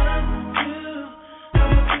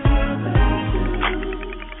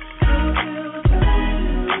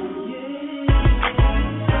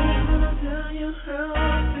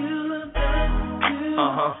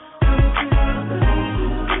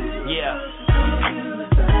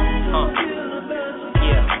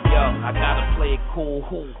 I gotta play it cool.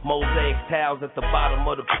 Mosaic tiles at the bottom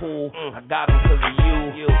of the pool. I got them cause of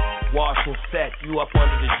you. Wash and set, you up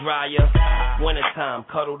under the dryer. Wintertime,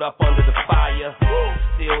 cuddled up under the fire.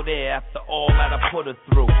 Still there after all that I put her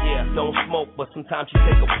through. Yeah, don't smoke, but sometimes she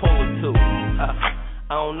take a pull or two. I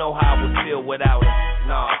don't know how I would feel without her.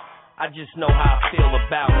 Nah, I just know how I feel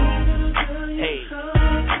about her. Hey.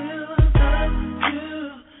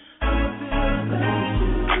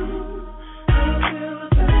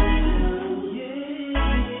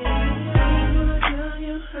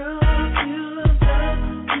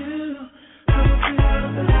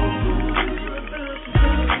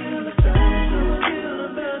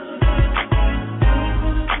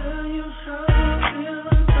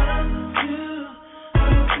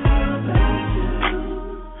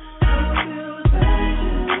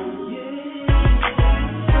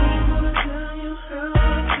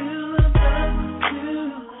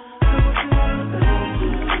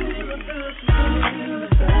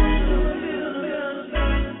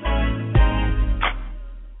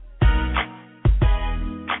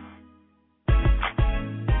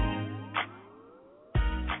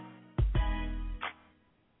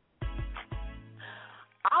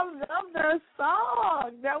 I love that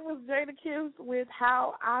song. That was Jadakiss with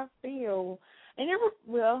How I Feel. And it was,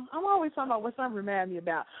 well, I'm always talking about what something reminds me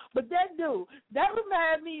about. But that dude, that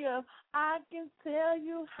reminds me of, I can tell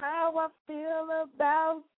you how I feel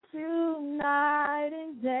about you night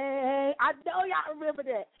and day. I know y'all remember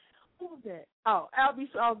that. Who was that? Oh, Albie.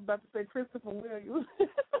 I was about to say Christopher Williams.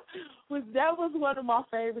 That was one of my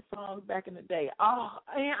favorite songs back in the day. Oh,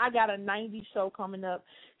 and I got a 90s show coming up.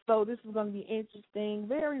 So this is going to be interesting,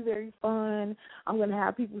 very, very fun. I'm going to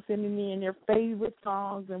have people sending me in their favorite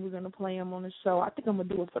songs, and we're going to play them on the show. I think I'm going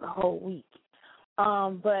to do it for the whole week.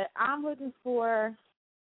 But I'm looking for,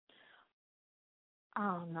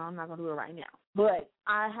 oh, no, I'm not going to do it right now. But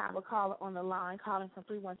I have a caller on the line calling from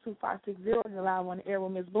 312-560. You're live on the air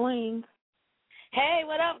with Miss Bling. Hey,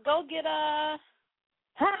 what up? Go get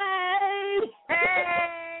Hey!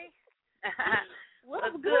 Hey!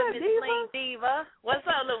 What's good, good, Miss Diva? Bling Diva? What's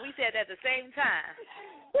up? Look, we said at the same time.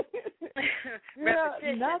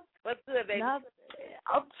 Repetition. What's good, baby?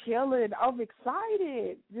 I'm chilling. I'm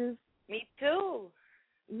excited. Me too.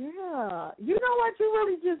 Yeah. You know what?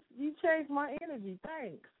 You changed my energy.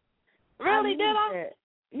 Thanks. Really, did I? That.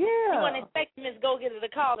 Yeah. You weren't expecting Miss Go Getter to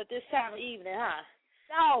call at this time of evening, huh?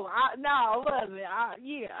 No, I wasn't. I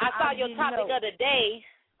saw your topic of the day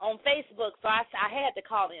on Facebook, so I had to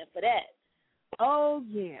call in for that. Oh,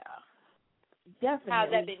 yeah. Definitely.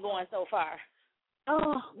 How's that been going so far?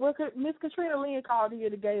 Oh, well, Miss Katrina Lynn called here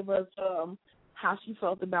to give us how she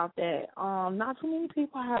felt about that. Not too many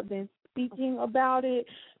people have been speaking about it.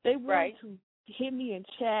 They want to hit me in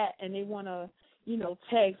chat, and they want to,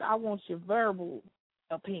 text. I want your verbal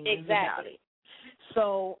opinions about it.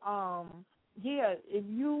 So, yeah, if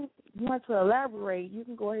you want to elaborate, you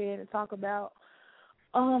can go ahead and talk about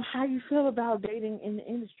how you feel about dating in the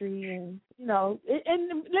industry, and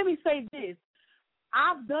and let me say this: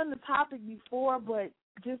 I've done the topic before, but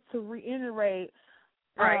just to reiterate,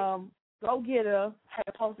 Go Getter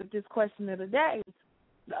had posted this question of the day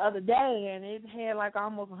the other day, and it had like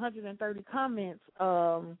almost 130 comments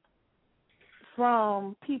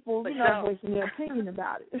from people, voicing their opinion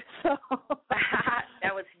about it. So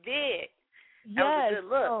that was big. Yes, that was a good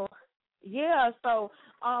look. So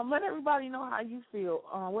let everybody know how you feel.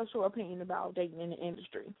 What's your opinion about dating in the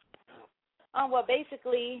industry? Well,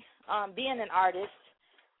 basically, being an artist,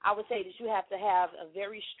 I would say that you have to have a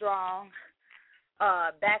very strong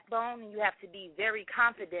backbone, and you have to be very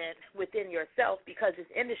confident within yourself, because this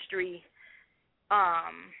industry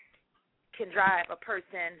can drive a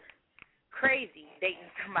person crazy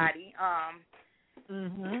dating somebody. I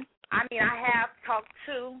mean, I have talked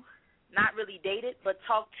to, not really dated, but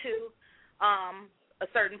talked to a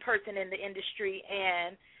certain person in the industry,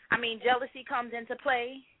 and I mean, jealousy comes into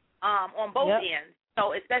play on both ends.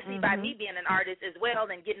 So especially by me being an artist as well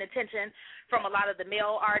and getting attention from a lot of the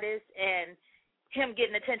male artists, and him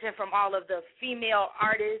getting attention from all of the female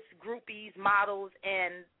artists, groupies, models,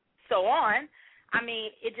 and so on, I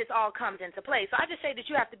mean, it just all comes into play. So I just say that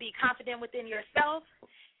you have to be confident within yourself,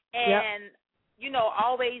 and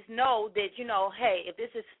always know that, hey, if this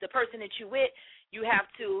is the person that you with, you have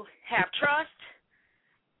to have trust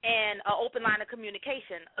and an open line of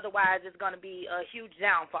communication. Otherwise, it's going to be a huge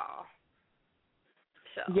downfall.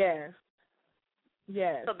 So. Yes.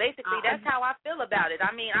 So basically, that's how I feel about it.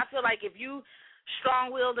 I mean, I feel like if you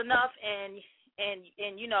strong-willed enough and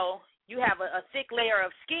you have a thick layer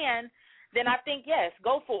of skin, then I think, yes,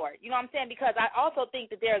 go for it. You know what I'm saying? Because I also think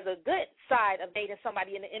that there's a good side of dating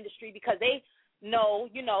somebody in the industry, because they know,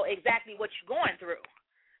 exactly what you're going through.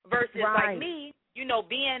 Versus like me,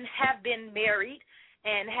 have been married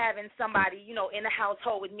and having somebody, in the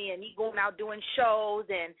household with me, and me going out doing shows,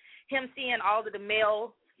 and him seeing all of the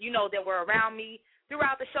male, that were around me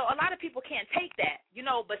throughout the show. A lot of people can't take that,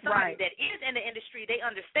 but somebody that is in the industry, they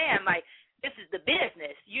understand, like, this is the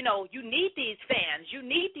business. You need these fans. You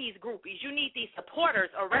need these groupies. You need these supporters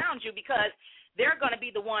around you, because they're going to be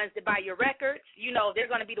the ones that buy your records. They're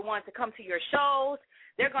going to be the ones that come to your shows.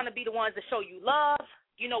 They're going to be the ones that show you love,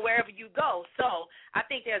 wherever you go. So I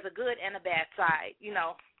think there's a good and a bad side,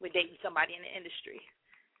 with dating somebody in the industry.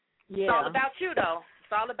 Yeah. It's all about you, though.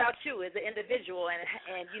 It's all about you as an individual, and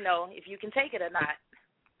if you can take it or not.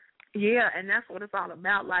 Yeah, and that's what it's all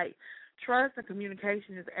about. Like, trust and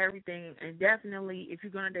communication is everything, and definitely if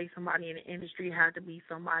you're going to date somebody in the industry, you have to be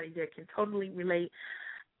somebody that can totally relate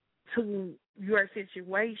to your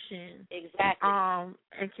situation. Exactly.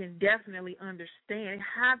 And can definitely understand. It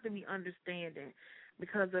has to be understanding,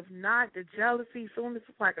 because if not, the jealousy, soon as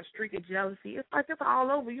it's like a streak of jealousy, it's like it's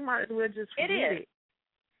all over. You might as well just forget it.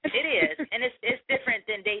 It is, and it's different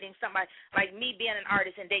than dating somebody, like me being an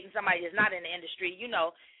artist and dating somebody that's not in the industry, and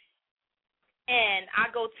I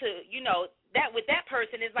go to, that with that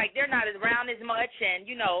person, it's like they're not around as much, and,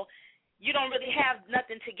 you don't really have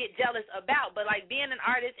nothing to get jealous about. But, like, being an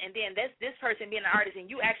artist, and then this person being an artist, and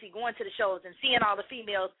you actually going to the shows and seeing all the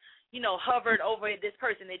females, hovered over this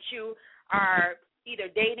person that you are either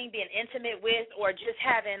dating, being intimate with, or just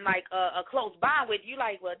having like a close bond with, you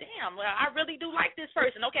like, well, damn, well, I really do like this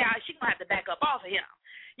person. Okay, she's going to have to back up off of him.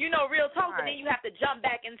 You know, real talk, but then you have to jump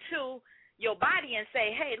back into your body and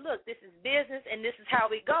say, hey, look, this is business and this is how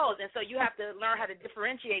it goes. And so you have to learn how to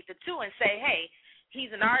differentiate the two and say, hey, he's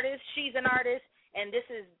an artist, she's an artist, and this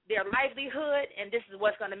is their livelihood, and this is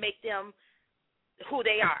what's going to make them who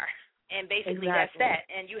they are. And basically that's that.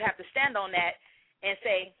 And you have to stand on that and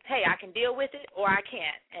say, hey, I can deal with it or I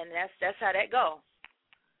can't. And that's how that goes.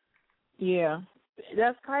 Yeah.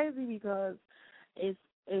 That's crazy because it's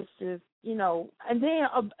just, you know, and then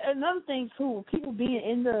another thing too, people being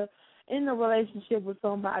in the relationship with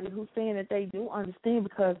somebody who's saying that they do understand,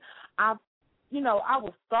 because I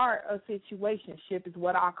will start a situationship is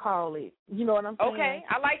what I call it. You know what I'm saying? Okay,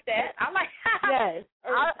 I like that. Yes.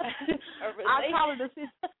 I call it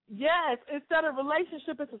yes. Instead of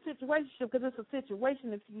relationship, it's a situationship because it's a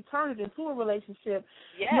situation. If you turn it into a relationship,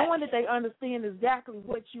 knowing that they understand exactly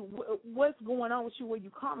what's going on with you, where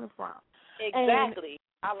you're coming from. Exactly.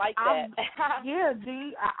 I like that.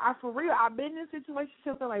 I for real, I've been in situations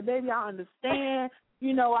where like, baby, I understand.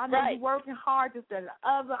 You know, I know you're working hard, this, that, and the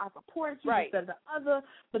other. I support you, this, that, and the other.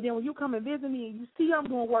 But then when you come and visit me and you see I'm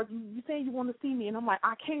doing work, you say you want to see me, and I'm like,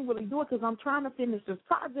 I can't really do it because I'm trying to finish this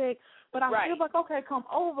project. But I feel like, okay, come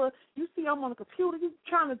over. You see I'm on the computer. You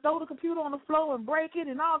trying to throw the computer on the floor and break it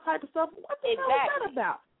and all type of stuff. What the hell is that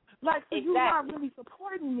about? Like, so you're not really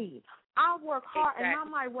supporting me. I work hard, and I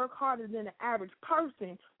might work harder than the average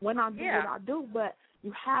person when I do what I do, but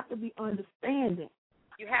you have to be understanding.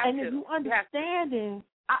 You have to. And if you understanding,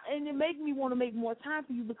 and it makes me want to make more time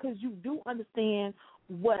for you because you do understand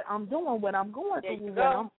what I'm doing, what I'm going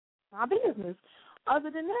through, my business.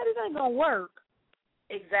 Other than that, it ain't going to work.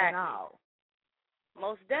 Exactly. No.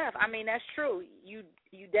 Most def. I mean, that's true. You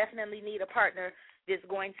definitely need a partner that's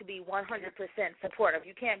going to be 100% supportive.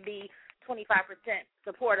 You can't be 25%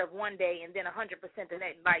 supportive one day and then 100% the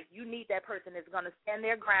next. Like, you need that person that's going to stand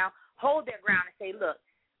their ground, hold their ground, and say, look,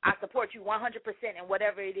 I support you 100% in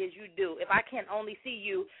whatever it is you do. If I can only see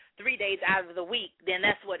you 3 days out of the week, then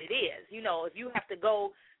that's what it is. You know, if you have to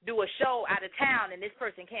go do a show out of town and this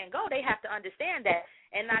person can't go, they have to understand that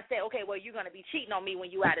and not say, okay, well, you're going to be cheating on me when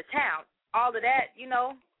you're out of town. All of that, you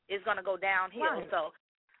know, is going to go downhill. Right. So,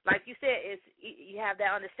 like you said, you have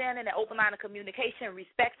that understanding, that open line of communication,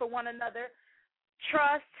 respect for one another,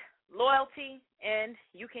 trust, loyalty, and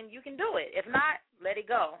you can do it. If not, let it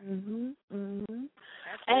go. Mhm. Mhm.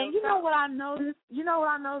 And you know what I noticed?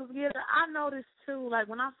 Yeah, I noticed too. Like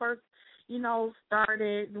when I first,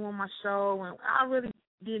 started doing my show, and I really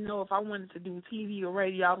didn't know if I wanted to do TV or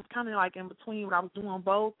radio. I was kind of like in between, but I was doing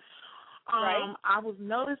both. I was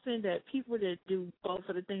noticing that people that do both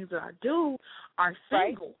of the things that I do are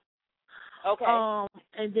single. Okay.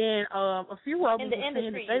 And then a few of them in the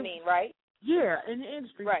industry, you mean, right? Yeah, in the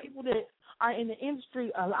industry. Right. People that are in the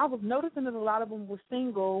industry, I was noticing that a lot of them were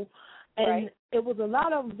single, and it was a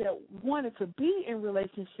lot of them that wanted to be in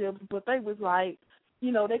relationships, but they was like,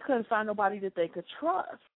 they couldn't find nobody that they could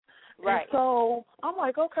trust. Right. And so I'm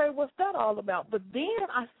like, okay, what's that all about? But then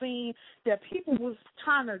I seen that people was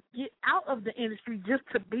trying to get out of the industry just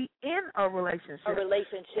to be in a relationship.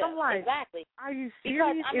 I'm like, exactly. Are you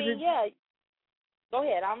serious? Because, Go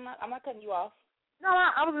ahead. I'm not cutting you off. No,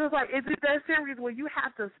 I was just like, is it that serious where you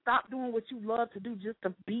have to stop doing what you love to do just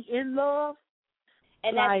to be in love?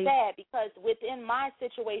 And that's sad because within my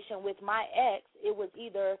situation with my ex, it was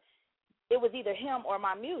either him or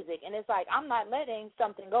my music, and it's like I'm not letting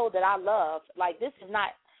something go that I love. Like this is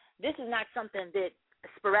not something that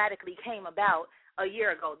sporadically came about a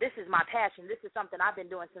year ago. This is my passion. This is something I've been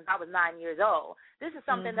doing since I was 9 years old. This is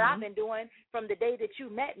something that I've been doing from the day that you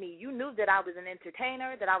met me. You knew that I was an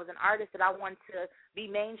entertainer, that I was an artist, that I wanted to be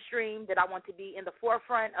mainstream, that I want to be in the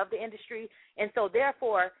forefront of the industry. And so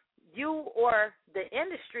therefore, you or the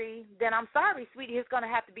industry, then I'm sorry, sweetie, it's going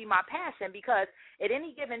to have to be my passion, because at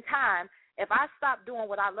any given time, if I stop doing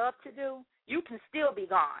what I love to do, you can still be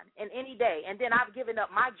gone in any day. And then I've given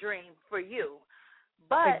up my dream for you.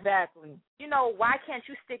 But, exactly. Why can't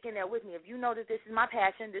you stick in there with me? If you know that this is my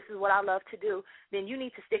passion, this is what I love to do, then you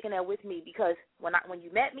need to stick in there with me, because when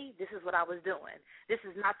you met me, this is what I was doing. This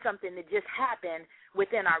is not something that just happened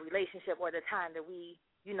within our relationship or the time that we,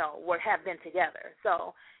 have been together.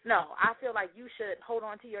 So, no, I feel like you should hold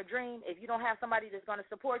on to your dream. If you don't have somebody that's going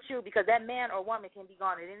to support you, because that man or woman can be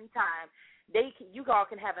gone at any time, you all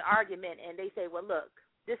can have an argument and they say, well, look,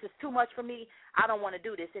 this is too much for me. I don't want to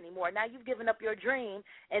do this anymore. Now you've given up your dream,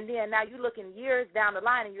 and then now you're looking years down the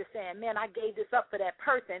line and you're saying, man, I gave this up for that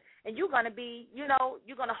person, and you're going to be, you're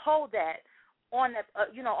going to hold that on that,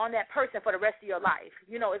 on that person for the rest of your life.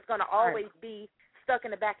 It's going to always be stuck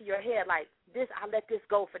in the back of your head like, I let this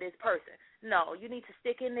go for this person. No, you need to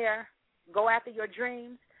stick in there, go after your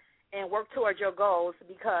dreams, and work towards your goals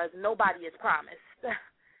because nobody is promised.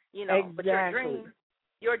 Exactly. But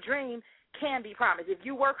your dream can be promised. If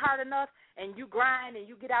you work hard enough and you grind and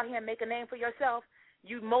you get out here and make a name for yourself,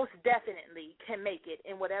 you most definitely can make it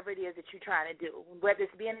in whatever it is that you're trying to do, whether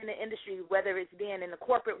it's being in the industry, whether it's being in the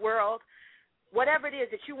corporate world, whatever it is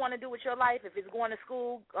that you want to do with your life, if it's going to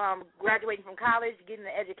school, graduating from college, getting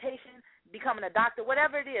an education, becoming a doctor,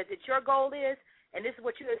 whatever it is that your goal is, and this is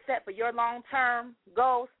what you have set for your long-term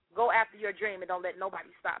goals, go after your dream and don't let nobody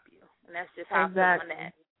stop you. And that's just how I feel on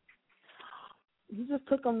that. You just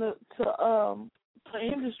took them to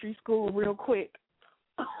industry school real quick.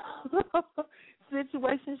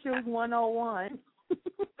 Situationships 101.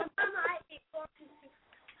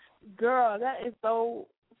 Girl, that is so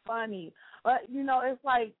funny. But, it's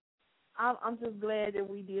like, I'm just glad that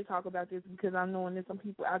we did talk about this because I'm knowing there's some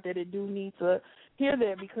people out there that do need to hear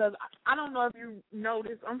that because I don't know if you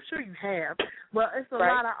noticed, I'm sure you have, but it's a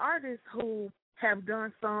lot of artists who have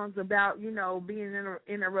done songs about, being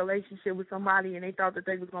in a relationship with somebody and they thought that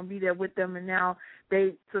they was going to be there with them and now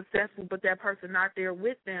they successful, but that person not there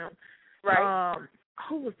with them. Right.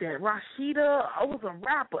 Who was that? Rashida? It was a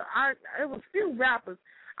rapper. It was a few rappers.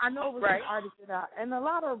 I know it was an artist and a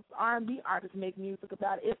lot of R&B artists make music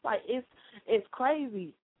about it. It's like it's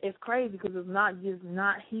crazy. It's crazy because it's not just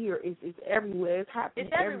not here. It's everywhere. It's happening.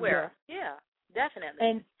 It's everywhere. Yeah,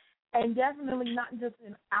 definitely. And definitely not just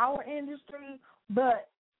in our industry, but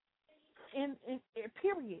in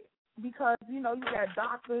period. Because, you got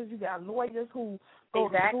doctors, you got lawyers who go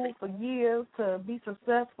to school for years to be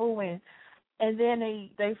successful, and then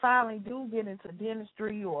they finally do get into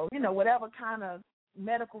dentistry or, whatever kind of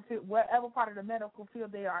medical field, whatever part of the medical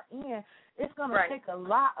field they are in. It's going to take a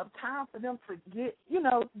lot of time for them to get,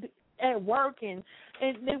 at work and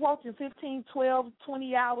they're working 15, 12,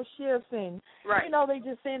 20-hour shifts and, they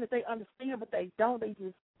just saying that they understand, but they don't. They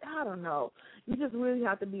just, I don't know. You just really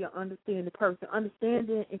have to be an understanding person.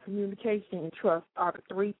 Understanding and communication and trust are the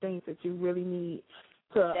three things that you really need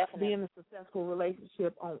to be in a successful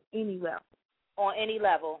relationship on any level. On any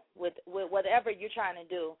level, with whatever you're trying to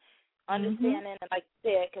do. Understanding and, like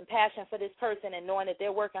you said, compassion for this person and knowing that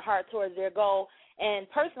they're working hard towards their goal. And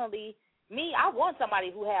personally, I want somebody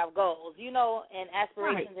who have goals, and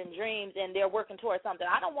aspirations and dreams, and they're working towards something.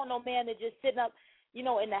 I don't want no man that just sitting up, in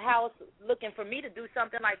the house looking for me to do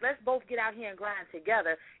something. Like, let's both get out here and grind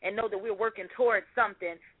together and know that we're working towards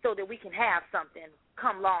something so that we can have something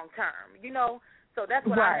come long term, So that's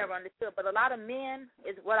what I never understood. But a lot of men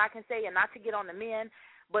is what I can say, and not to get on the men,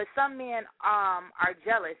 but some men are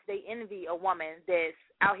jealous. They envy a woman that's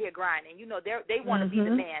out here grinding. They want to be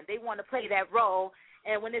the man. They want to play that role.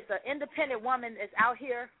 And when it's an independent woman that's out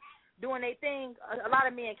here doing their thing, a lot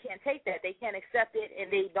of men can't take that. They can't accept it, and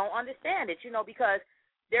they don't understand it, because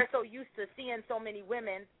they're so used to seeing so many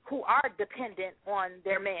women who are dependent on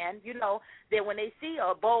their man, that when they see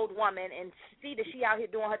a bold woman and see that she out here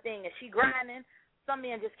doing her thing and she grinding, some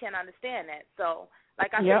men just can't understand that. So,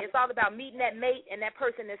 like I said, it's all about meeting that mate and that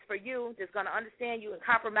person that's for you, that's going to understand you and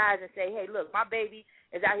compromise and say, hey, look, my baby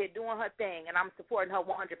is out here doing her thing, and I'm supporting her 100%.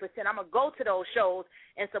 I'm going to go to those shows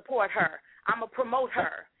and support her. I'm going to promote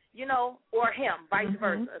her, or him, vice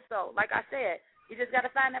versa. So, like I said, you just got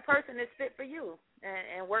to find that person that's fit for you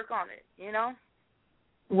and work on it,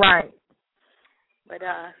 Right. But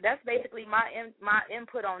that's basically my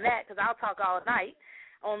input on that, because I'll talk all night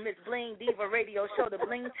on Miss Bling Diva Radio Show, the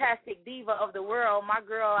Bling-tastic diva of the world. My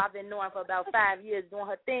girl I've been knowing for about 5 years doing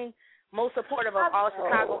her thing, most supportive of all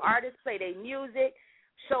Chicago artists, play their music,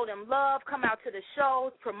 show them love, come out to the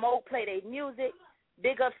shows, promote, play their music.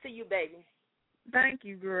 Big ups to you, baby. Thank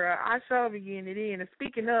you, girl. I sure be getting it in. And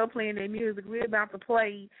speaking of playing their music, we're about to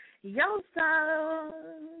play your song.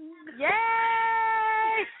 Yay!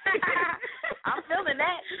 I'm feeling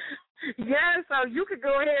that. Yeah, so you could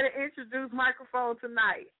go ahead and introduce microphone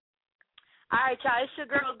tonight. All right, y'all. It's your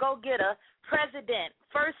girl, Go-Getter, President,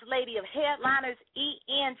 First Lady of Headliners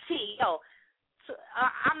ENT. Yo,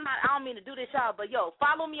 I don't mean to do this, y'all, but yo,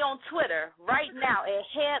 follow me on Twitter right now at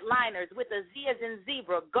Headliners with a Z as in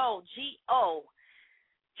zebra. Go, G-O.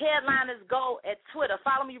 Headliners Go at Twitter.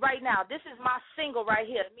 Follow me right now. This is my single right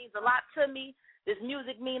here. It means a lot to me. This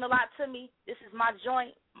music means a lot to me. This is my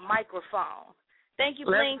joint microphone. Thank you,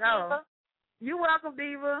 Bling Diva. You're welcome,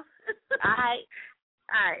 Diva. All right.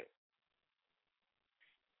 All right.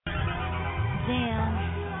 Damn.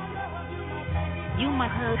 You my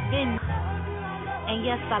husband. And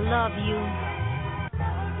yes, I love you.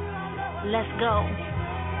 Let's go.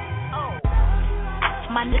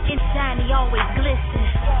 My nigga shiny always glisten.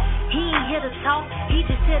 He ain't here to talk, he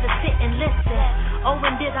just here to sit and listen. Oh,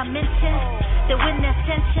 and did I mention that when there's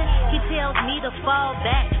tension, he tells me to fall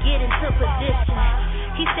back, get into position.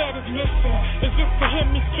 He said his mission is just to hear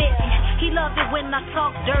me spitting. He loved it when I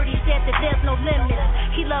talk dirty, said that there's no limit.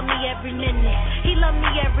 He loved me every minute, he loved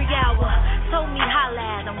me every hour. Told me holla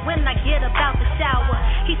at him when I get up out the shower.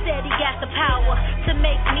 He said he got the power to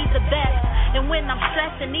make me the best. And when I'm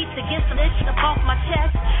stressed and need to get some shit up off my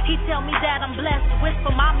chest, he tell me that I'm blessed.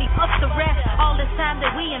 Whisper mommy up the rest. All this time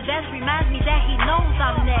that we invest reminds me that he knows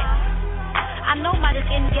I'm next. I know my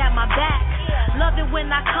nigga got my back. Love it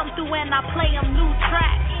when I come through and I play him new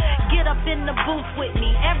tracks. Get up in the booth with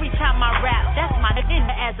me every time I rap. That's my nigga.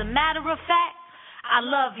 As a matter of fact, I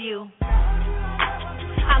love you.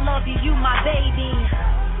 I love you, you my baby.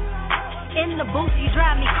 In the booth you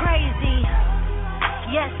drive me crazy.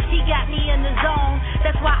 Yes, he got me in the zone.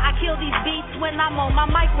 That's why I kill these beats when I'm on my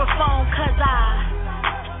microphone. Cause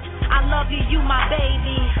I love you, you my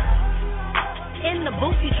baby. In the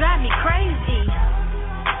booth you drive me crazy.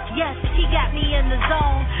 Yes, he got me in the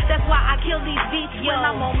zone. That's why I kill these beats when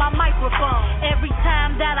I'm on my microphone. Every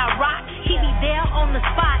time that I rock, he be there on the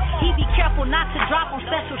spot. He be careful not to drop on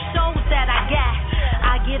special shows that I got.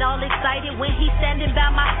 I get all excited when he's standing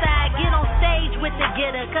by my side. Get on stage with the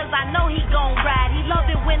getter, cause I know he gon' ride. He love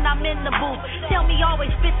it when I'm in the booth. Tell me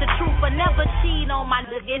always spit the truth, but never cheat on my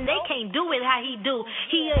nigga. And they can't do it how he do.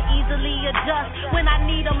 He'll easily adjust. When I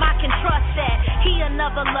need him, I can trust that. He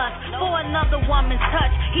another lust for another woman's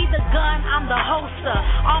touch. He the gun, I'm the holster.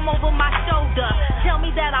 Arm over my shoulder. Tell me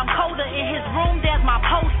that I'm colder. In his room, there's my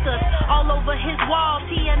posters. All over his walls,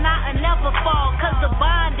 he and I never fall. Cause the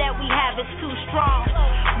bond that we have is too strong.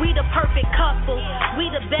 We the perfect couple. We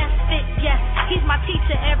the best fit, yes. He's my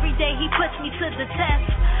teacher every day. He puts me to the test.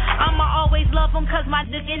 I'ma always love him cause my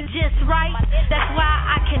nigga is just right. That's why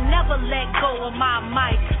I can never let go of my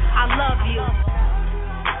mic. I love you.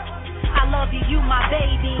 I love you, you my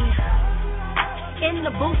baby. In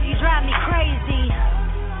the booth you drive me crazy.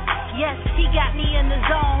 Yes, he got me in the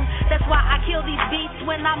zone. That's why I kill these beats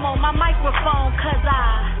when I'm on my microphone. Cause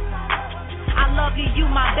I love you, you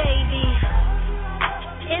my baby.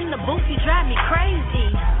 In the booth you drive me crazy.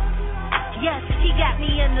 Yes, he got me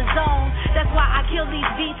in the zone. That's why I kill these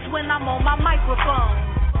beats when I'm on my microphone.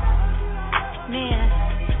 Man,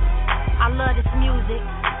 I love this music.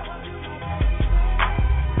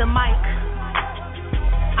 The mic,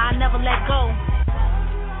 I never let go.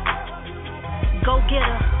 Go get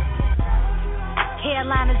her.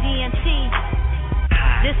 Hairliners ENT.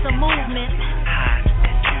 This a movement.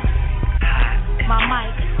 My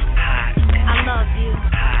mic, I love you.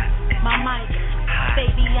 My mic,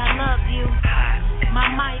 baby, I love you. My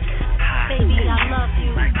mic, baby, I love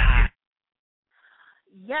you.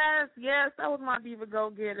 Yes, that was my Diva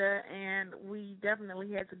Go-Getter, and we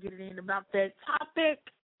definitely had to get it in about that topic,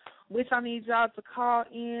 which I need y'all to call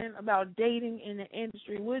in about dating in the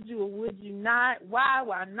industry. Would you or would you not?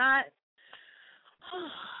 Why not?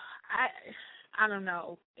 I don't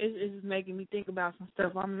know. It's just making me think about some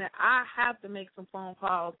stuff. I have to make some phone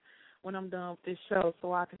calls when I'm done with this show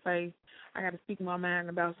so I can say I got to speak my mind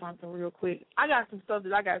about something real quick. I got some stuff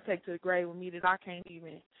that I got to take to the grave with me that I can't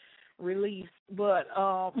even release. But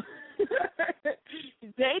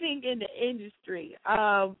dating in the industry.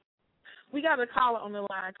 We got a caller on the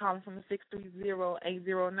line calling from the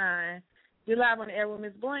 630-809. You're live on the air with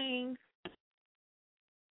Ms. Bling.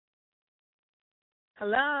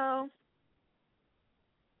 Hello?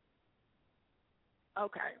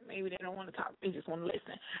 Okay, maybe they don't want to talk. They just want to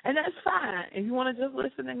listen. And that's fine. If you want to just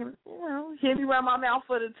listen and, hear me run my mouth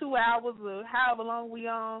for the 2 hours or however long we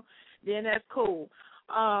on, then that's cool.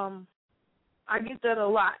 I get that a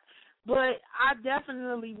lot. But I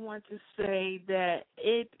definitely want to say that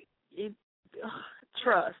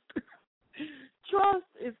trust. Trust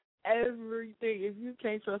is everything. If you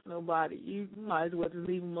can't trust nobody, you might as well just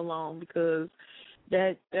leave them alone, because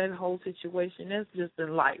that whole situation, that's just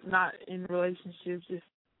in life, not in relationships, just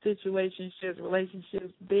situationships,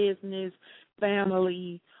 relationships, business,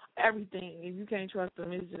 family, everything. If you can't trust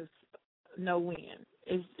them, it's just no win.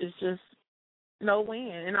 It's just no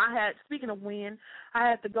win. And speaking of win, I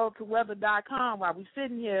had to go to weather.com while we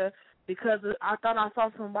sitting here because I thought I saw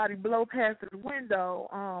somebody blow past the window.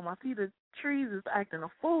 I see the trees is acting a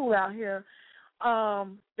fool out here.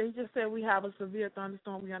 They just said we have a severe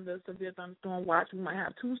thunderstorm. We're under a severe thunderstorm watch. We might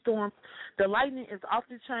have 2 storms. The lightning is off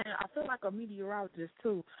the chain. I feel like a meteorologist,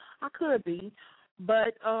 too. I could be.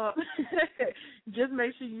 But just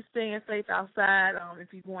make sure you're staying safe outside.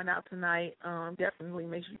 If you're going out tonight, definitely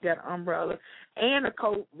make sure you got an umbrella and a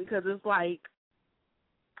coat, because it's like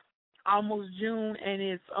almost June, and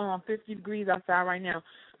it's 50 degrees outside right now,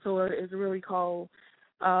 so it's really cold.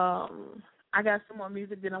 I got some more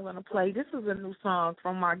music that I'm going to play. This is a new song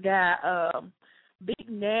from my guy, Big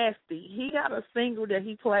Nasty. He got a single that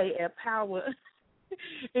he played at Power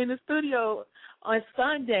in the studio on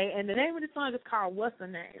Sunday, and the name of the song is called What's the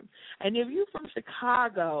Name? And if you're from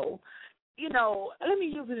Chicago, you know, let me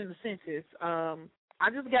use it in the sentence. I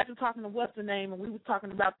just got to talking to What's the Name, and we were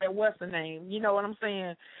talking about that What's the Name. You know what I'm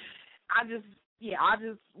saying? I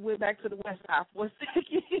just went back to the West Side for a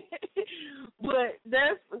second. But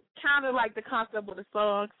that's kind of like the concept of the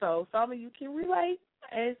song, so some of you can relate,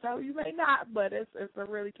 and some of you may not, but it's a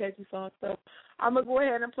really catchy song. So I'm going to go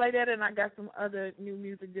ahead and play that, and I got some other new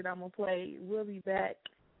music that I'm going to play. We'll be back.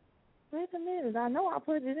 Wait a minute. I know I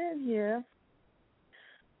put it in here.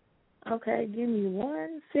 Okay, give me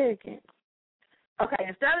 1 second. Okay,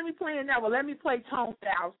 instead of me playing that, well, let me play Tone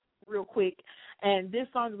Styles real quick. And this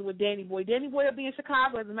song is with Danny Boy. Danny Boy will be in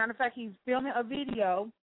Chicago. As a matter of fact, he's filming a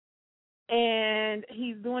video, and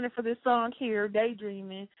he's doing it for this song here,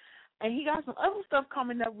 Daydreaming. And he got some other stuff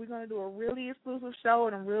coming up. We're going to do a really exclusive show,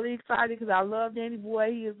 and I'm really excited because I love Danny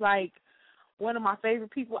Boy. He is like one of my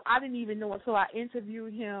favorite people. I didn't even know until I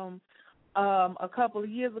interviewed him a couple of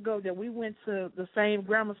years ago that we went to the same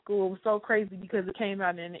grammar school. It was so crazy because it came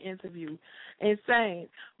out in the interview. Insane.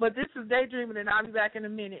 But this is Daydreaming, and I'll be back in a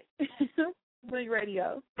minute. Bling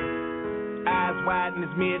Radio. Eyes wide and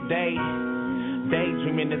it's midday.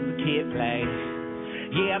 Daydreaming as a kid play.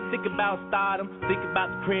 Yeah, I'm thinking about stardom, thinking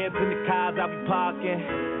about the cribs and the cars I'll be parking.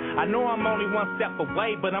 I know I'm only one step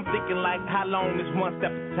away, but I'm thinking like how long this one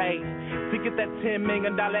step will take to get that $10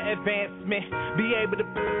 million advancement, be able to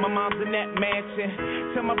put my mom's in that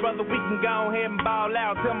mansion. Tell my brother we can go ahead and ball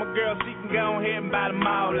out. Tell my girl she can go ahead and buy them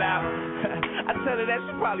all out. I tell her that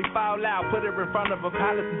she probably fall out. Put her in front of a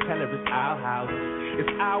palace and tell her it's our house.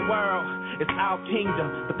 It's our world, it's our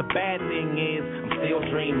kingdom. But the bad thing is I'm still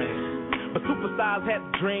dreaming. But superstars had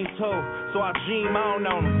to dream too, so I dream on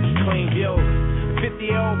them. Clean view,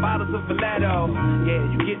 50-year-old bottles of Valeto. Yeah,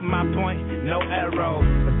 you getting my point, no arrows.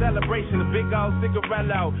 A celebration of big old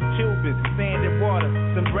cigarello, Cubans, sand and water,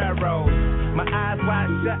 sombreros. My eyes wide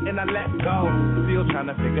shut and I let go. Still trying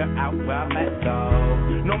to figure out where I'm at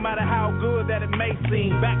though. No matter how good that it may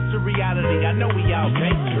seem, back to reality, I know we all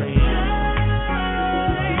daydream.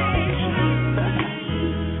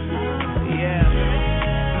 Yeah.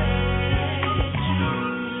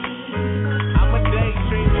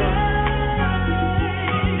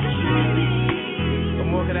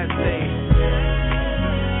 What can I say?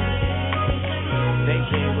 They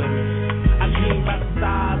came with me. I dream about the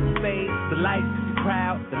stars, the stage, the lights, the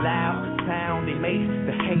crowd, the loud sound they make,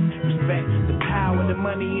 the hate, respect, the power, the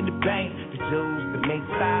money in the bank, the jewels that make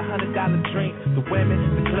 $500 drinks, the women,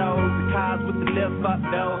 the clothes, the cars with the lift up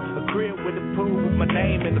though, a crib with a pool with my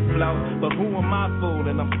name in the flow. But who am I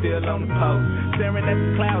fooling? I'm still on the post, staring at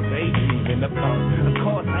the clouds, daydreaming the post. Of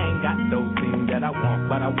course I ain't got those things that I want,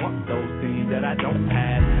 but I want those things that I don't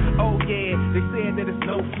have. Oh yeah, they said that it's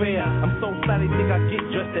no fair. I'm so sorry, think I get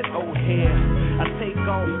just that old hair. I take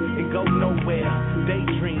off and go nowhere,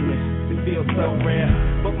 daydreaming, it feels so rare.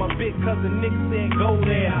 But my big cousin Nick said go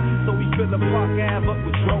there, so we fill the Park Ave up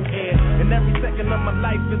with dro air. And every second of my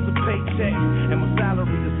life is a paycheck, and my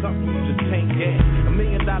salary is something you just can't get. $1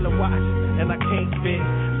 million watch, and I can't fit,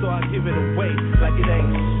 so I give it away like it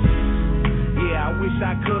ain't. Yeah, I wish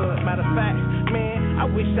I could. Matter of fact, man, I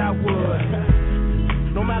wish I would.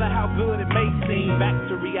 No matter how good it may seem, back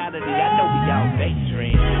to reality, I know we all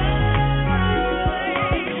daydream.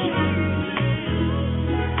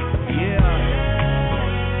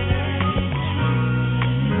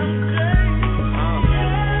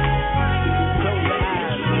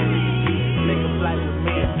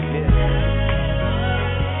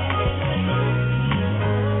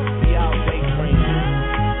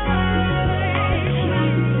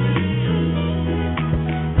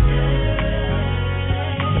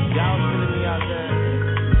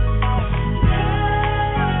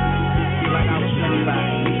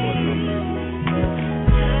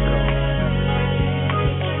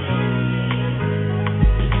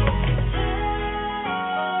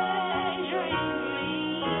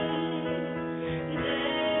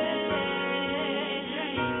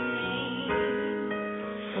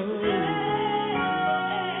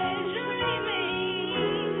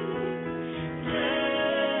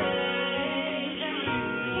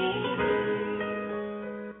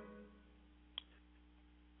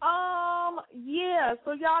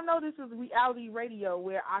 So y'all know this is reality radio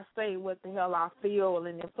where I say what the hell I feel,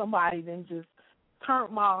 and if somebody then just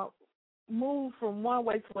move from one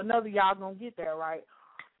way to another, y'all gonna get there, right?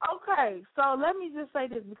 Okay, so let me just say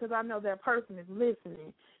this because I know that person is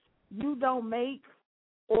listening. You don't make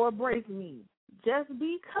or break me. Just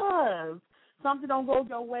because something don't go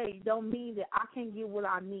your way don't mean that I can't get what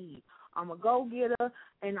I need. I'm a go-getter,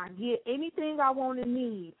 and I get anything I want and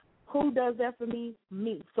need. Who does that for me?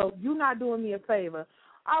 Me. So you're not doing me a favor.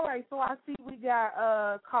 All right, so I see we got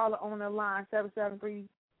a caller on the line, 773-491.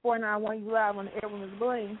 You live on the air with Ms.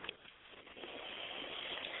 Bling.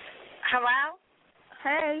 Hello?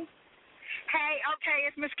 Hey. Hey, okay,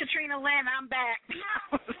 it's Miss Katrina Lynn. I'm back.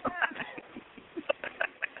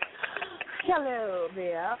 Hello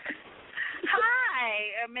there.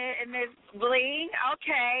 Hi, Ms. Bling.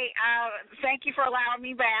 Okay, thank you for allowing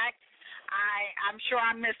me back. I'm sure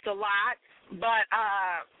I missed a lot, but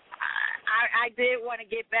I did want to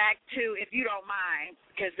get back to, if you don't mind,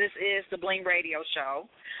 because this is the Bling Radio Show.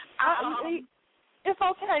 It's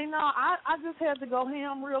okay. No, I just had to go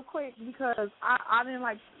ham real quick because I didn't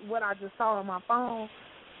like what I just saw on my phone.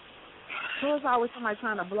 So it's always somebody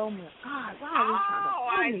trying to blow me. God, why are they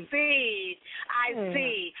trying to blow me? I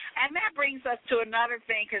see. And that brings us to another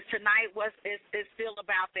thing, because tonight is still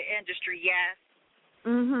about the industry, yes?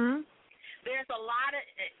 Mm-hmm. There's a lot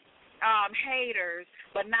of haters,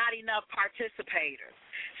 but not enough participators.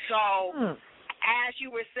 So, as you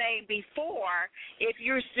were saying before, if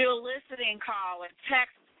you're still listening, call and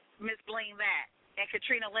text Miss Bling that. And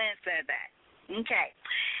Katrina Lynn said that. Okay.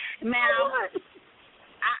 Now,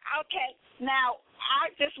 Now, I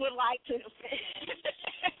just would like to.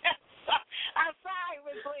 I'm sorry,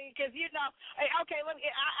 Miss Bling, because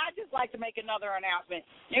I just like to make another announcement.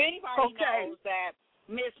 If anybody knows that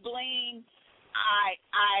Miss Bling,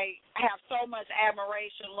 I have so much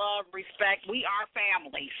admiration, love, respect. We are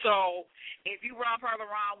family. So if you rub her the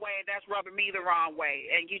wrong way, that's rubbing me the wrong way,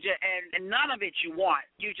 and you just and none of it you want.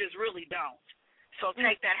 You just really don't. So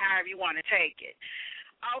take that however you want to take it.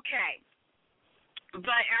 Okay.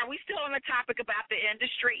 But are we still on the topic about the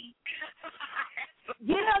industry?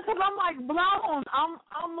 Yeah, because I'm like blown. I'm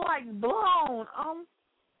like blown.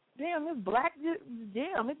 Damn, it's black.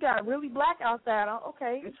 Damn, it got really black outside.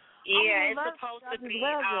 Okay. Yeah, it's supposed to be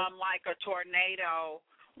like a tornado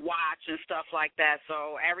watch and stuff like that.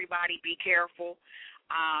 So everybody be careful.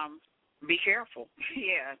 Be careful.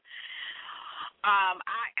 Yeah.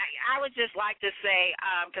 I would just like to say,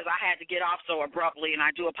 because I had to get off so abruptly, and I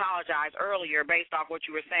do apologize earlier based off what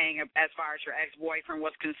you were saying as far as your ex-boyfriend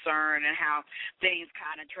was concerned and how things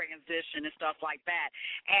kind of transition and stuff like that.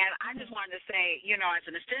 And I just wanted to say, as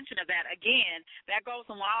an extension of that, again, that goes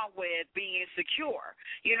along with being secure,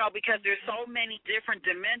 because there's so many different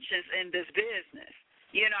dimensions in this business.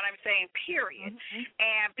 You know what I'm saying? Period. Mm-hmm.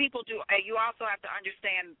 And people do. You also have to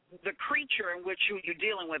understand the creature in which you're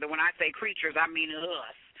dealing with. And when I say creatures, I mean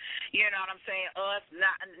us. You know what I'm saying? Us,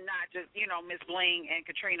 not just Miss Bling and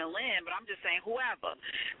Katrina Lynn, but I'm just saying whoever.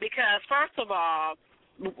 Because first of all,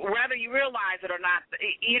 whether you realize it or not,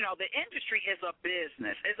 the industry is a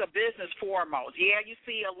business. It's a business foremost. Yeah, you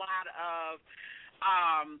see a lot of.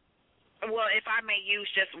 Well, if I may use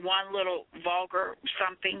just one little vulgar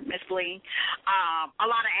something, Miss Bling, a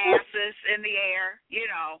lot of asses in the air,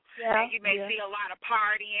 Yeah, and you may see a lot of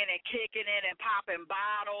partying and kicking it and popping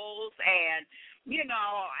bottles and,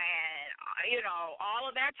 all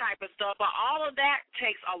of that type of stuff. But all of that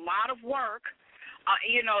takes a lot of work.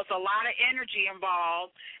 It's a lot of energy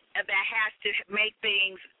involved that has to make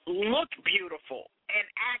things look beautiful and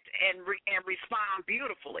act and respond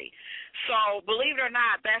beautifully. So believe it or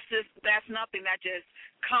not, that's nothing that just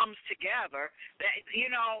comes together. That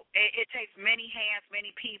it takes many hands,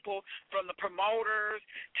 many people, from the promoters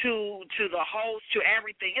to the host to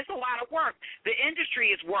everything. It's a lot of work. The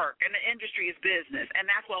industry is work, and the industry is business, and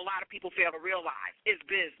that's what a lot of people fail to realize. It's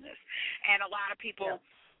business, and a lot of people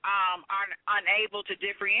are unable to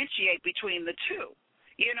differentiate between the two.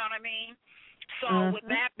 You know what I mean? So with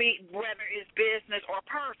that be whether it's business or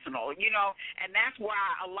personal, and that's why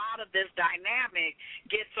a lot of this dynamic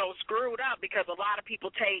gets so screwed up, because a lot of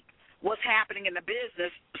people take what's happening in the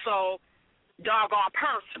business so doggone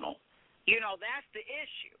personal. That's the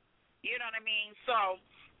issue. You know what I mean? So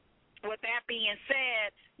with that being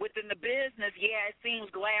said, within the business, it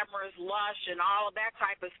seems glamorous, lush, and all of that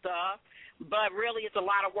type of stuff, but really it's a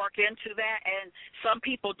lot of work into that, and some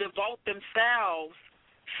people devote themselves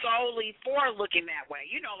solely for looking that way.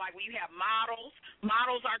 Like when you have models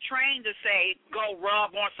are trained to say, go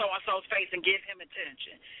rub on so-and-so's face and give him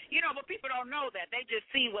attention. But people don't know that. They just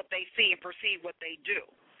see what they see and perceive what they do.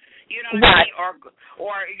 You know what I mean?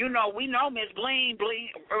 Or we know Miss Bling,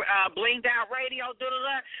 Blinged Out Radio,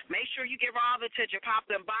 make sure you give her all the attention. Pop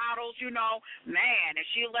them bottles, man, and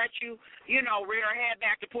she'll let you, rear her head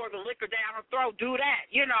back to pour the liquor down her throat, do that,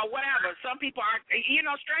 whatever. Some people are,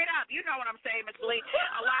 straight up, you know what I'm saying, Miss Bling.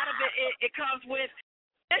 A lot of it comes with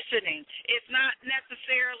conditioning. It's not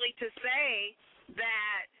necessarily to say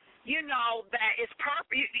that, that it's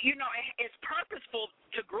it's purposeful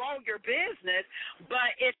to grow your business,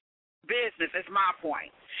 but it's business is my point.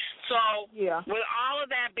 So with all of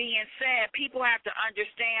that being said, people have to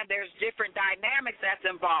understand there's different dynamics that's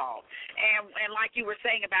involved. And like you were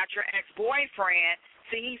saying about your ex-boyfriend,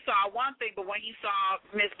 see, he saw one thing, but when he saw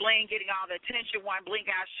Miss Bling getting all the attention, one Bling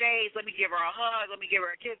got shades, let me give her a hug, let me give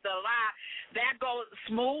her a kiss, that goes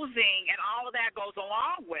smoothing, and all of that goes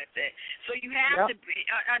along with it. So you have to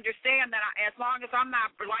understand that as long as I'm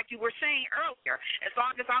not, like you were saying earlier, as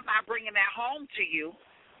long as I'm not bringing that home to you,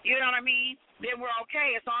 you know what I mean? Then we're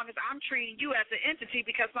okay as long as I'm treating you as an entity,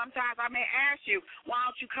 because sometimes I may ask you, why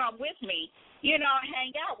don't you come with me,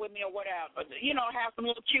 hang out with me or whatever, have some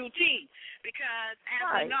little QT. Because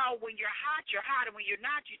as we know, when you're hot, and when you're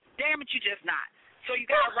not, damn it, you're just not. So you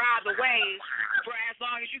got to ride the wave for as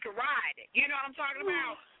long as you can ride it. You know what I'm talking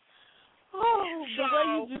about? The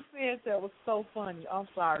way you just said that was so funny. I'm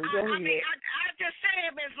sorry. Go ahead. I just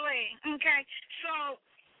said, Ms. Lee, okay? So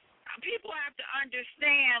people have to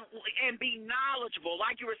understand and be knowledgeable.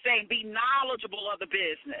 Like you were saying, be knowledgeable of the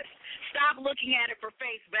business. Stop looking at it for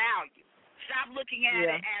face value. Stop looking at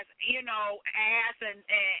it as, ass and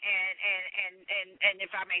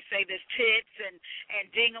if I may say this, tits and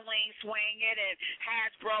ding-a-ling swinging and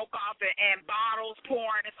hats broke off and bottles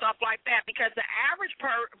pouring and stuff like that. Because the average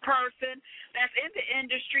person that's in the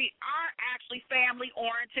industry are actually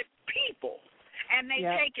family-oriented people. And they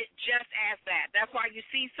take it just as that. That's why you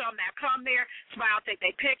see some that come there, smile, take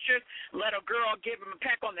their pictures, let a girl give them a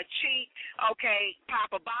peck on the cheek, okay,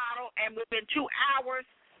 pop a bottle, and within 2 hours,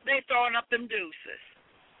 they throwing up them deuces.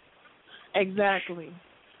 Exactly.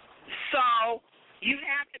 So you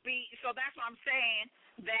have to be, so that's what I'm saying,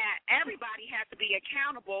 that everybody has to be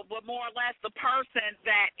accountable, but more or less the person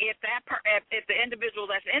that if the individual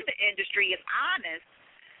that's in the industry is honest,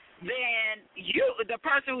 then the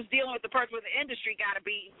person who's dealing with the person with the industry, got to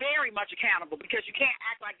be very much accountable, because you can't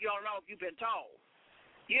act like you don't know if you've been told.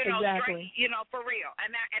 Exactly. Straight, for real.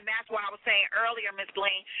 And that's why I was saying earlier, Ms.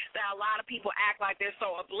 Bling, that a lot of people act like they're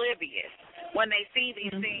so oblivious when they see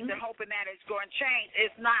these things and hoping that it's going to change.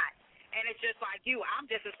 It's not. And it's just like you. I'm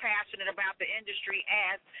just as passionate about the industry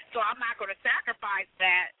so I'm not going to sacrifice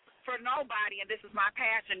that for nobody, and this is my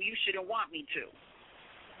passion. You shouldn't want me to.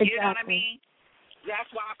 Exactly. You know what I mean? That's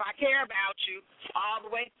why if I care about you, all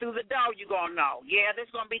the way through the door, you're going to know. Yeah,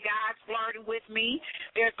 there's going to be guys flirting with me.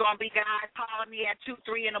 There's going to be guys calling me at 2,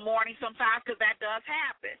 3 in the morning sometimes, because that does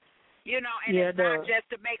happen. And it's not just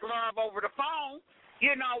to make love over the phone,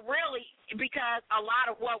 really, because a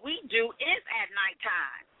lot of what we do is at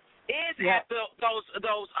nighttime. Is at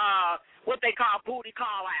those what they call booty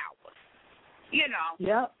call hours. I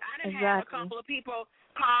done had a couple of people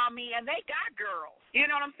call me, and they got girls. You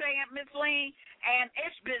know what I'm saying, Miss Lee? And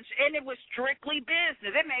it was strictly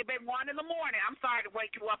business. It may have been 1 in the morning. I'm sorry to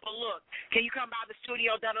wake you up and look. Can you come by the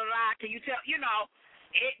studio? Can you tell?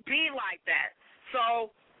 It be like that.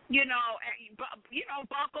 So,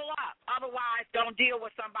 buckle up. Otherwise, don't deal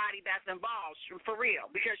with somebody that's involved for real,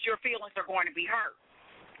 because your feelings are going to be hurt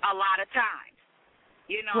a lot of times.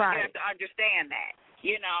 You have to understand that.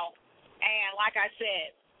 And like I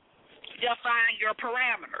said, define your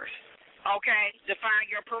parameters. Okay, define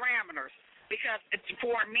your parameters. Because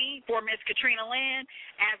for me, for Miss Katrina Lynn,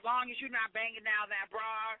 as long as you're not banging down that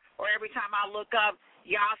bra, or every time I look up,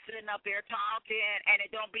 y'all sitting up there talking, and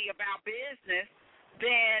it don't be about business,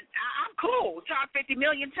 then I'm cool. Talk 50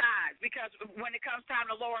 million times, because when it comes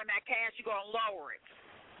time to lowering that cash, you're going to lower it.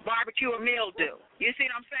 Barbecue or mildew. You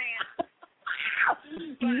see what I'm saying?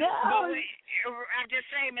 But I'm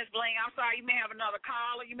just saying, Miss Bling, I'm sorry, you may have another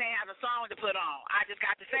call, or you may have a song to put on. I just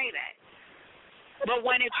got to say that. But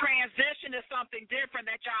when it transitions to something different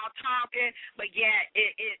that y'all talking, but yet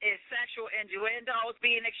it's sexual innuendos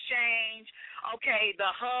being exchanged, okay, the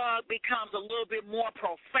hug becomes a little bit more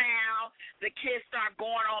profound, the kiss start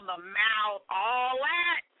going on the mouth, all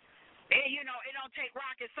that, it don't take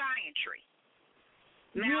rocket scientry.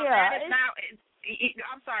 Now, that is now,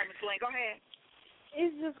 I'm sorry, Ms. Lynn, go ahead.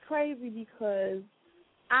 It's just crazy, because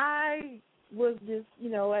I was just,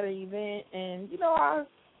 at an event, and, I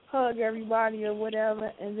hug everybody or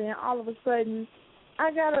whatever, and then all of a sudden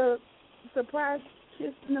I got a surprise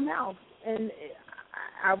kiss in the mouth, and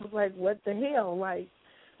I was like, what the hell? Like,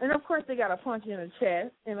 And, of course, they got a punch in the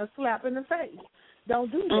chest and a slap in the face.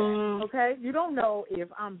 Don't do that, okay? You don't know if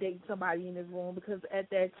I'm dating somebody in this room because at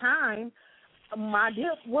that time, my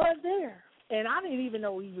dip was there, and I didn't even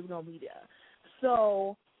know he was going to be there.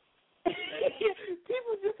 So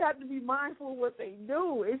people just have to be mindful of what they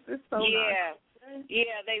do. It's just so nice.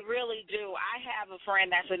 Yeah, they really do. I have a friend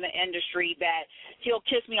that's in the industry that he'll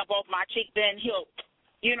kiss me on both my cheeks, then he'll,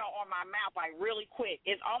 on my mouth, like really quick.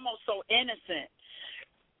 It's almost so innocent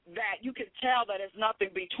that you can tell that there's nothing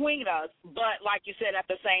between us. But like you said, at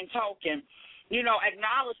the same token,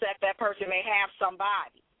 acknowledge that person may have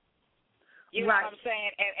somebody. You know what I'm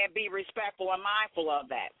saying? And be respectful and mindful of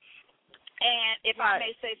that. And if I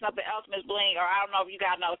may say something else, Ms. Bling, or I don't know if you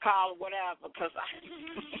got another call or whatever, because I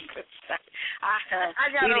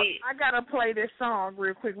gotta play this song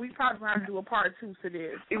real quick. We probably have to do a part 2 to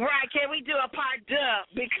this. Right? Can we do a part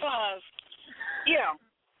 2? Because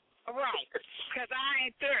right? Because I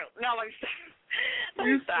ain't through. No, let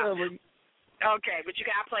me stop. Okay, but you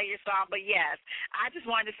got to play your song. But, yes, I just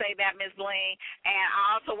wanted to say that, Ms. Bling, and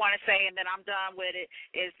I also want to say, and then I'm done with it,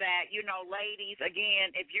 is that, ladies,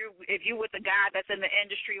 again, if you with a guy that's in the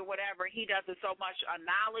industry or whatever, he doesn't so much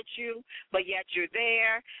acknowledge you, but yet you're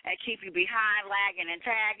there and keep you behind, lagging and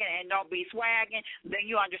tagging and don't be swagging, then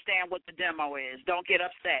you understand what the demo is. Don't get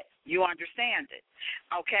upset. You understand it,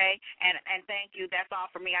 okay? And thank you. That's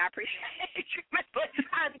all for me. I appreciate you, Ms. Bling.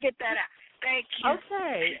 I had to get that out. Thank you.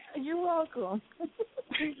 Okay. You're welcome. All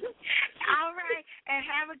right. And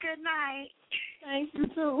have a good night. Thank you,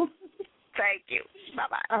 too. Thank you.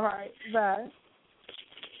 Bye-bye. All right. Bye.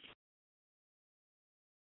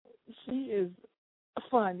 She is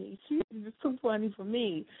funny. She's just too funny for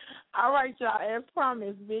me. All right, y'all. As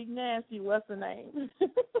promised, Big Nasty, what's her name?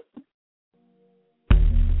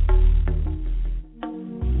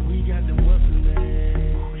 We got the what's her name.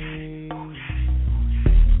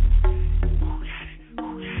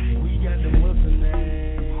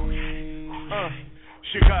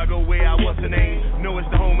 Chicago, where I what's her name? Know it's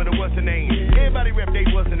the home of the what's her name. Everybody rep they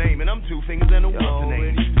what's her name, and I'm 2 fingers and a what's her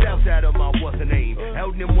name. South side of my what's her name.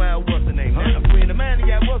 Out in them wild what's her name. Now a friend of mine,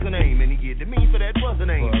 he got what's her name, and he get to me for that what's her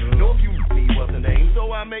name. Know if you me what's her name,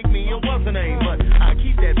 so I make me a what's her name. But I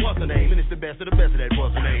keep that what's her name, and it's the best of that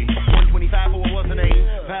what's her name. 125 for a what's her name,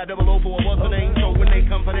 500 for a what's her name. So when they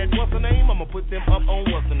come for that what's her name, I'ma put them up on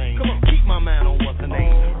what's her name. Come on, keep my mind on what's her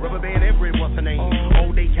name. Rubber band every what's her name.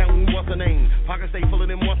 All day counting what's her name. Pocket stay full of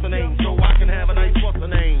them what's her name, so I can have a nice what's her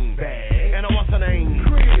name. And a what's her name.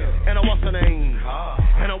 And a what's her name.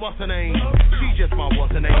 And a what's her name. She just my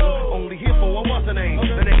what's her name. Only here for a what's her name.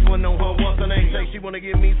 The next one know her what's her name. Say she wanna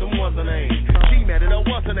give me some what's her name. She mad at her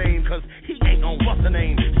what's her name, cause he ain't on what's her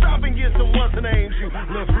name. Stop and get some what's her name. You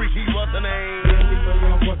little freaky what's her name.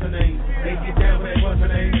 What's her name? They get down with that what's her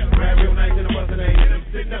name. Ride real nice in a what's her name.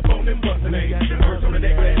 Sitting up on them what's her name. First on the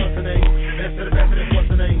deck with that what's her name. Best of the best of them what's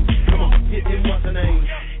her name. Come on, get them what's her name.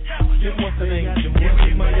 Them what's her name. Them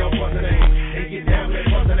get money on what's her name. They get down with that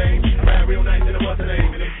what's her name. Ride real nice in a what's her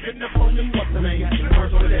name. Sitting up on them what's her name.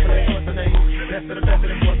 First on the deck with that what's her name. Best of the best of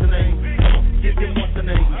them what's her name. Come on, get them what's her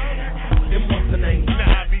name. Them what's her name.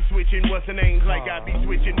 Now I be switching what's her names like I be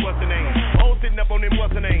switching what's her name. All sitting up on them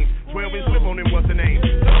what's her name. 12 and slip on them what's her name.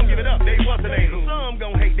 Some give it up, they what's her name. Some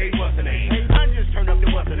gon' hate they what's her name. I just turn up the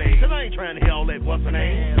what's her name, cause I ain't trying to hear all that what's her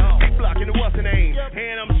name. Blocking the what's her name,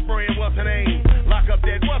 and I'm spraying what's her name. Lock up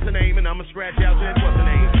that what's her name, and I'ma scratch out that what's her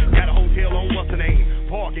name. Got a hotel on what's her name.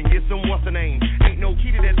 Park and get some what's her name. Ain't no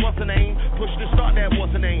key to that what's her name. Push to start that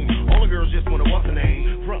what's her name. All the girls just wanna what's her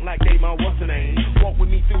name. Front like they my what's her name. Walk with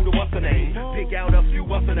me through the what's her name. Pick out a few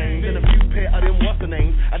what's her names and a few pair of them what's her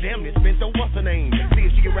names. I damn near spent on what's her name. See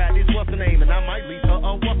if she can ride this what's her name, and I might leave her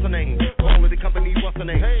a what's her name. Call her the company what's her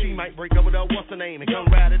name. She might break up with her what's her name and come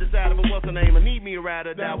ride at the side of a what's her name. I need me a ride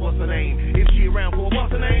or die what's her name. If she around for a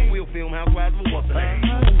what's her name, we'll film Housewives of what's her name.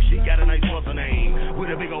 Ooh, she got a nice what's her name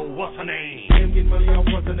with a big old what's her name. Them get money on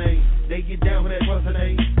what's her name. They get down with that what's her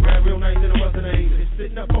name. Ride real nice in a what's her name. It's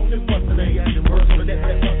sitting up on them what's her name. Got them words on the deck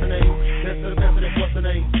with that what's her name. Best of the best of them what's her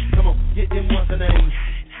name. Come on, get them what's her name.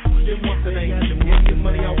 Them what's her name. Them get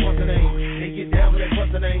money on what's her name. They get down with that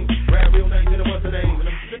what's her name. Ride real nice in a what's her name. And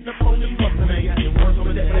I'm sitting up on them what's her name. Got them words on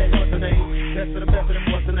the deck with that what's her name. Best of the best of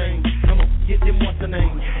them what's her name. Come on, get them what's her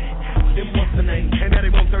name. Them what's her name. And now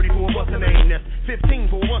they want 30 for a what's her name. That's 15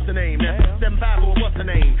 for a what's her name. That's 75 for a what's her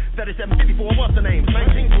name. 37.50 for a what's her name.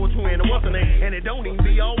 19 for a twin and a what's her name. And it don't even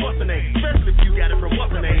be all what's her name. Especially if you got it from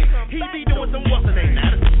what's her name. He be doing some what's her name.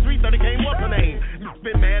 Now this is 330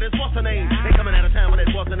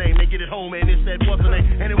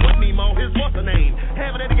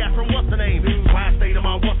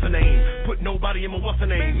 Everybody in my what's her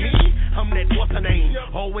name? Me? I'm that what's her name?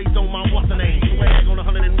 Always on my what's her name? Swag on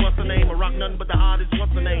 100 and what's her name? I rock nothing but the hottest,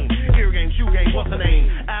 what's her name? Ear game, shoe game, what's her name?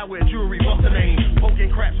 I wear jewelry, what's her name? Poking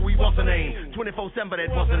craps, we what's her name? 24/7 for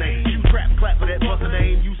that, what's her name? You trap, clap for that, what's her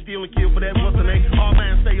name? You steal and kill for that, what's her name? All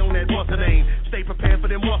man stay on that, what's her name? Stay prepared for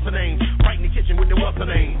them, what's her name? Right in the kitchen with the what's her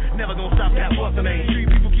name? Never gonna stop that, what's her name? Street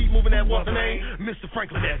people keep moving that, what's her name? Mr.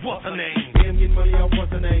 Franklin, that, what's her name? Them getting money off,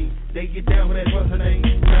 what's her name? They get down with that, what's her name?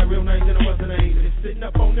 Got real names in the what's her name? It's sitting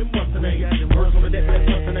up on them, what's her name? Got them words on the deck, that,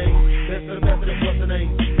 what's her name? Best of the best of them, what's her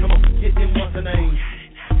name? Come on, get them, what's her name?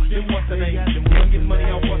 Them what's her name? Them one getting money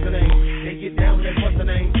off, what's her name? They get down with that, what's her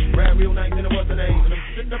name? Ride real names in the what's her name? And I'm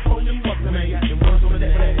sitting up on them, what's her name? Got them words on the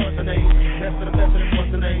deck, that, what's her name? Best of the best of them,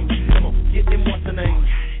 what's her name? Come on, get them, what's her name?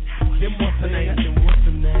 Them what's her name? Them what's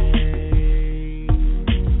her name?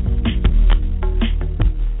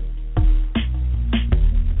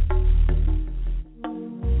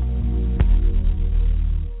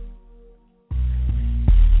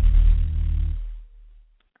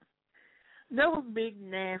 That was Big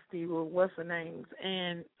Nasty with what's her names,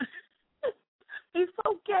 and it's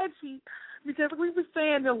so catchy because we were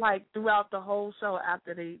saying it like throughout the whole show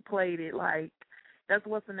after they played it, like that's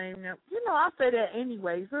what's her name now. You know, I say that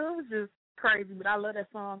anyway, so it was just crazy. But I love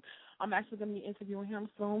that song. I'm actually going to be interviewing him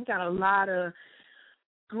soon. We got a lot of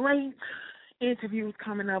great interviews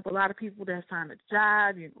coming up. A lot of people that signed a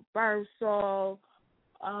job, Universal.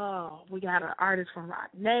 We got an artist from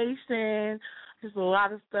Rock Nation. Just a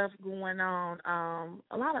lot of stuff going on.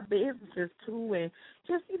 A lot of businesses, too, and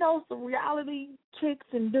just, some reality chicks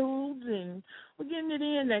and dudes, and we're getting it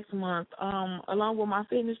in next month, along with my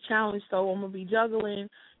fitness challenge. So I'm going to be juggling,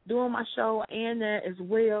 doing my show and that as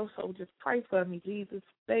well. So just pray for me, Jesus.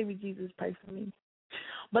 Baby Jesus, pray for me.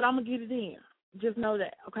 But I'm going to get it in. Just know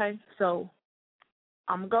that, okay? So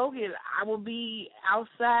I'm going to go get it. I will be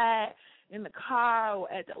outside in the car or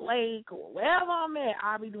at the lake or wherever I'm at.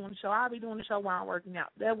 I'll be doing the show. I'll be doing the show while I'm working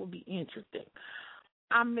out. That would be interesting.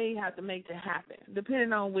 I may have to make that happen,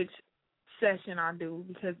 depending on which session I do,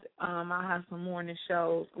 because I have some morning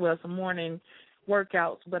shows, some morning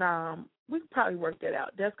workouts, but we can probably work that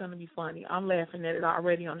out. That's going to be funny. I'm laughing at it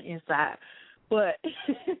already on the inside. But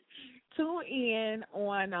tune in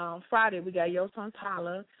on Friday. We got Yo Son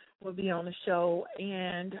Tyler will be on the show,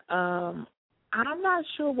 and I'm not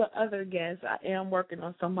sure what other guests. I am working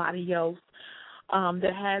on somebody else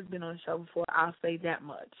that has been on the show before. I'll say that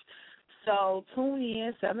much. So tune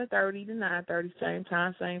in 7:30 to 9:30, same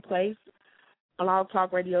time, same place.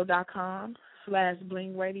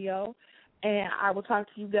 blogtalkradio.com/Bling Radio. And I will talk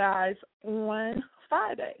to you guys on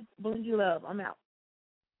Friday. Bling you love. I'm out.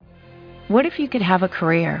 What if you could have a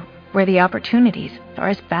career where the opportunities are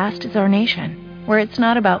as vast as our nation, where it's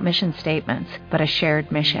not about mission statements, but a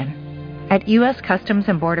shared mission? At U.S. Customs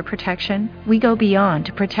and Border Protection, we go beyond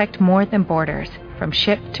to protect more than borders. From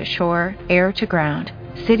ship to shore, air to ground,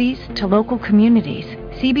 cities to local communities,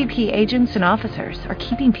 CBP agents and officers are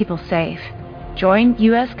keeping people safe. Join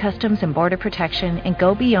U.S. Customs and Border Protection and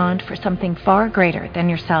go beyond for something far greater than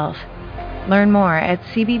yourself. Learn more at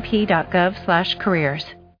cbp.gov/careers.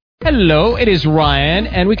 Hello, it is Ryan,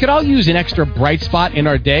 and we could all use an extra bright spot in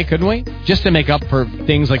our day, couldn't we? Just to make up for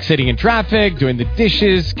things like sitting in traffic, doing the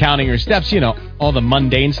dishes, counting your steps, all the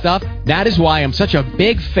mundane stuff. That is why I'm such a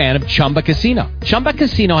big fan of Chumba Casino. Chumba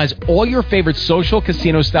Casino has all your favorite social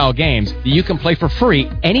casino-style games that you can play for free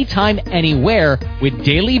anytime, anywhere with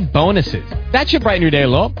daily bonuses. That should brighten your day a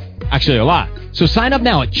little. Actually, a lot. So sign up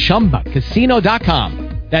now at ChumbaCasino.com.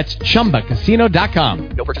 That's ChumbaCasino.com.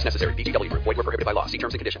 No purchase necessary. VGW Group. Void where prohibited by law. See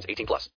terms and conditions. 18+.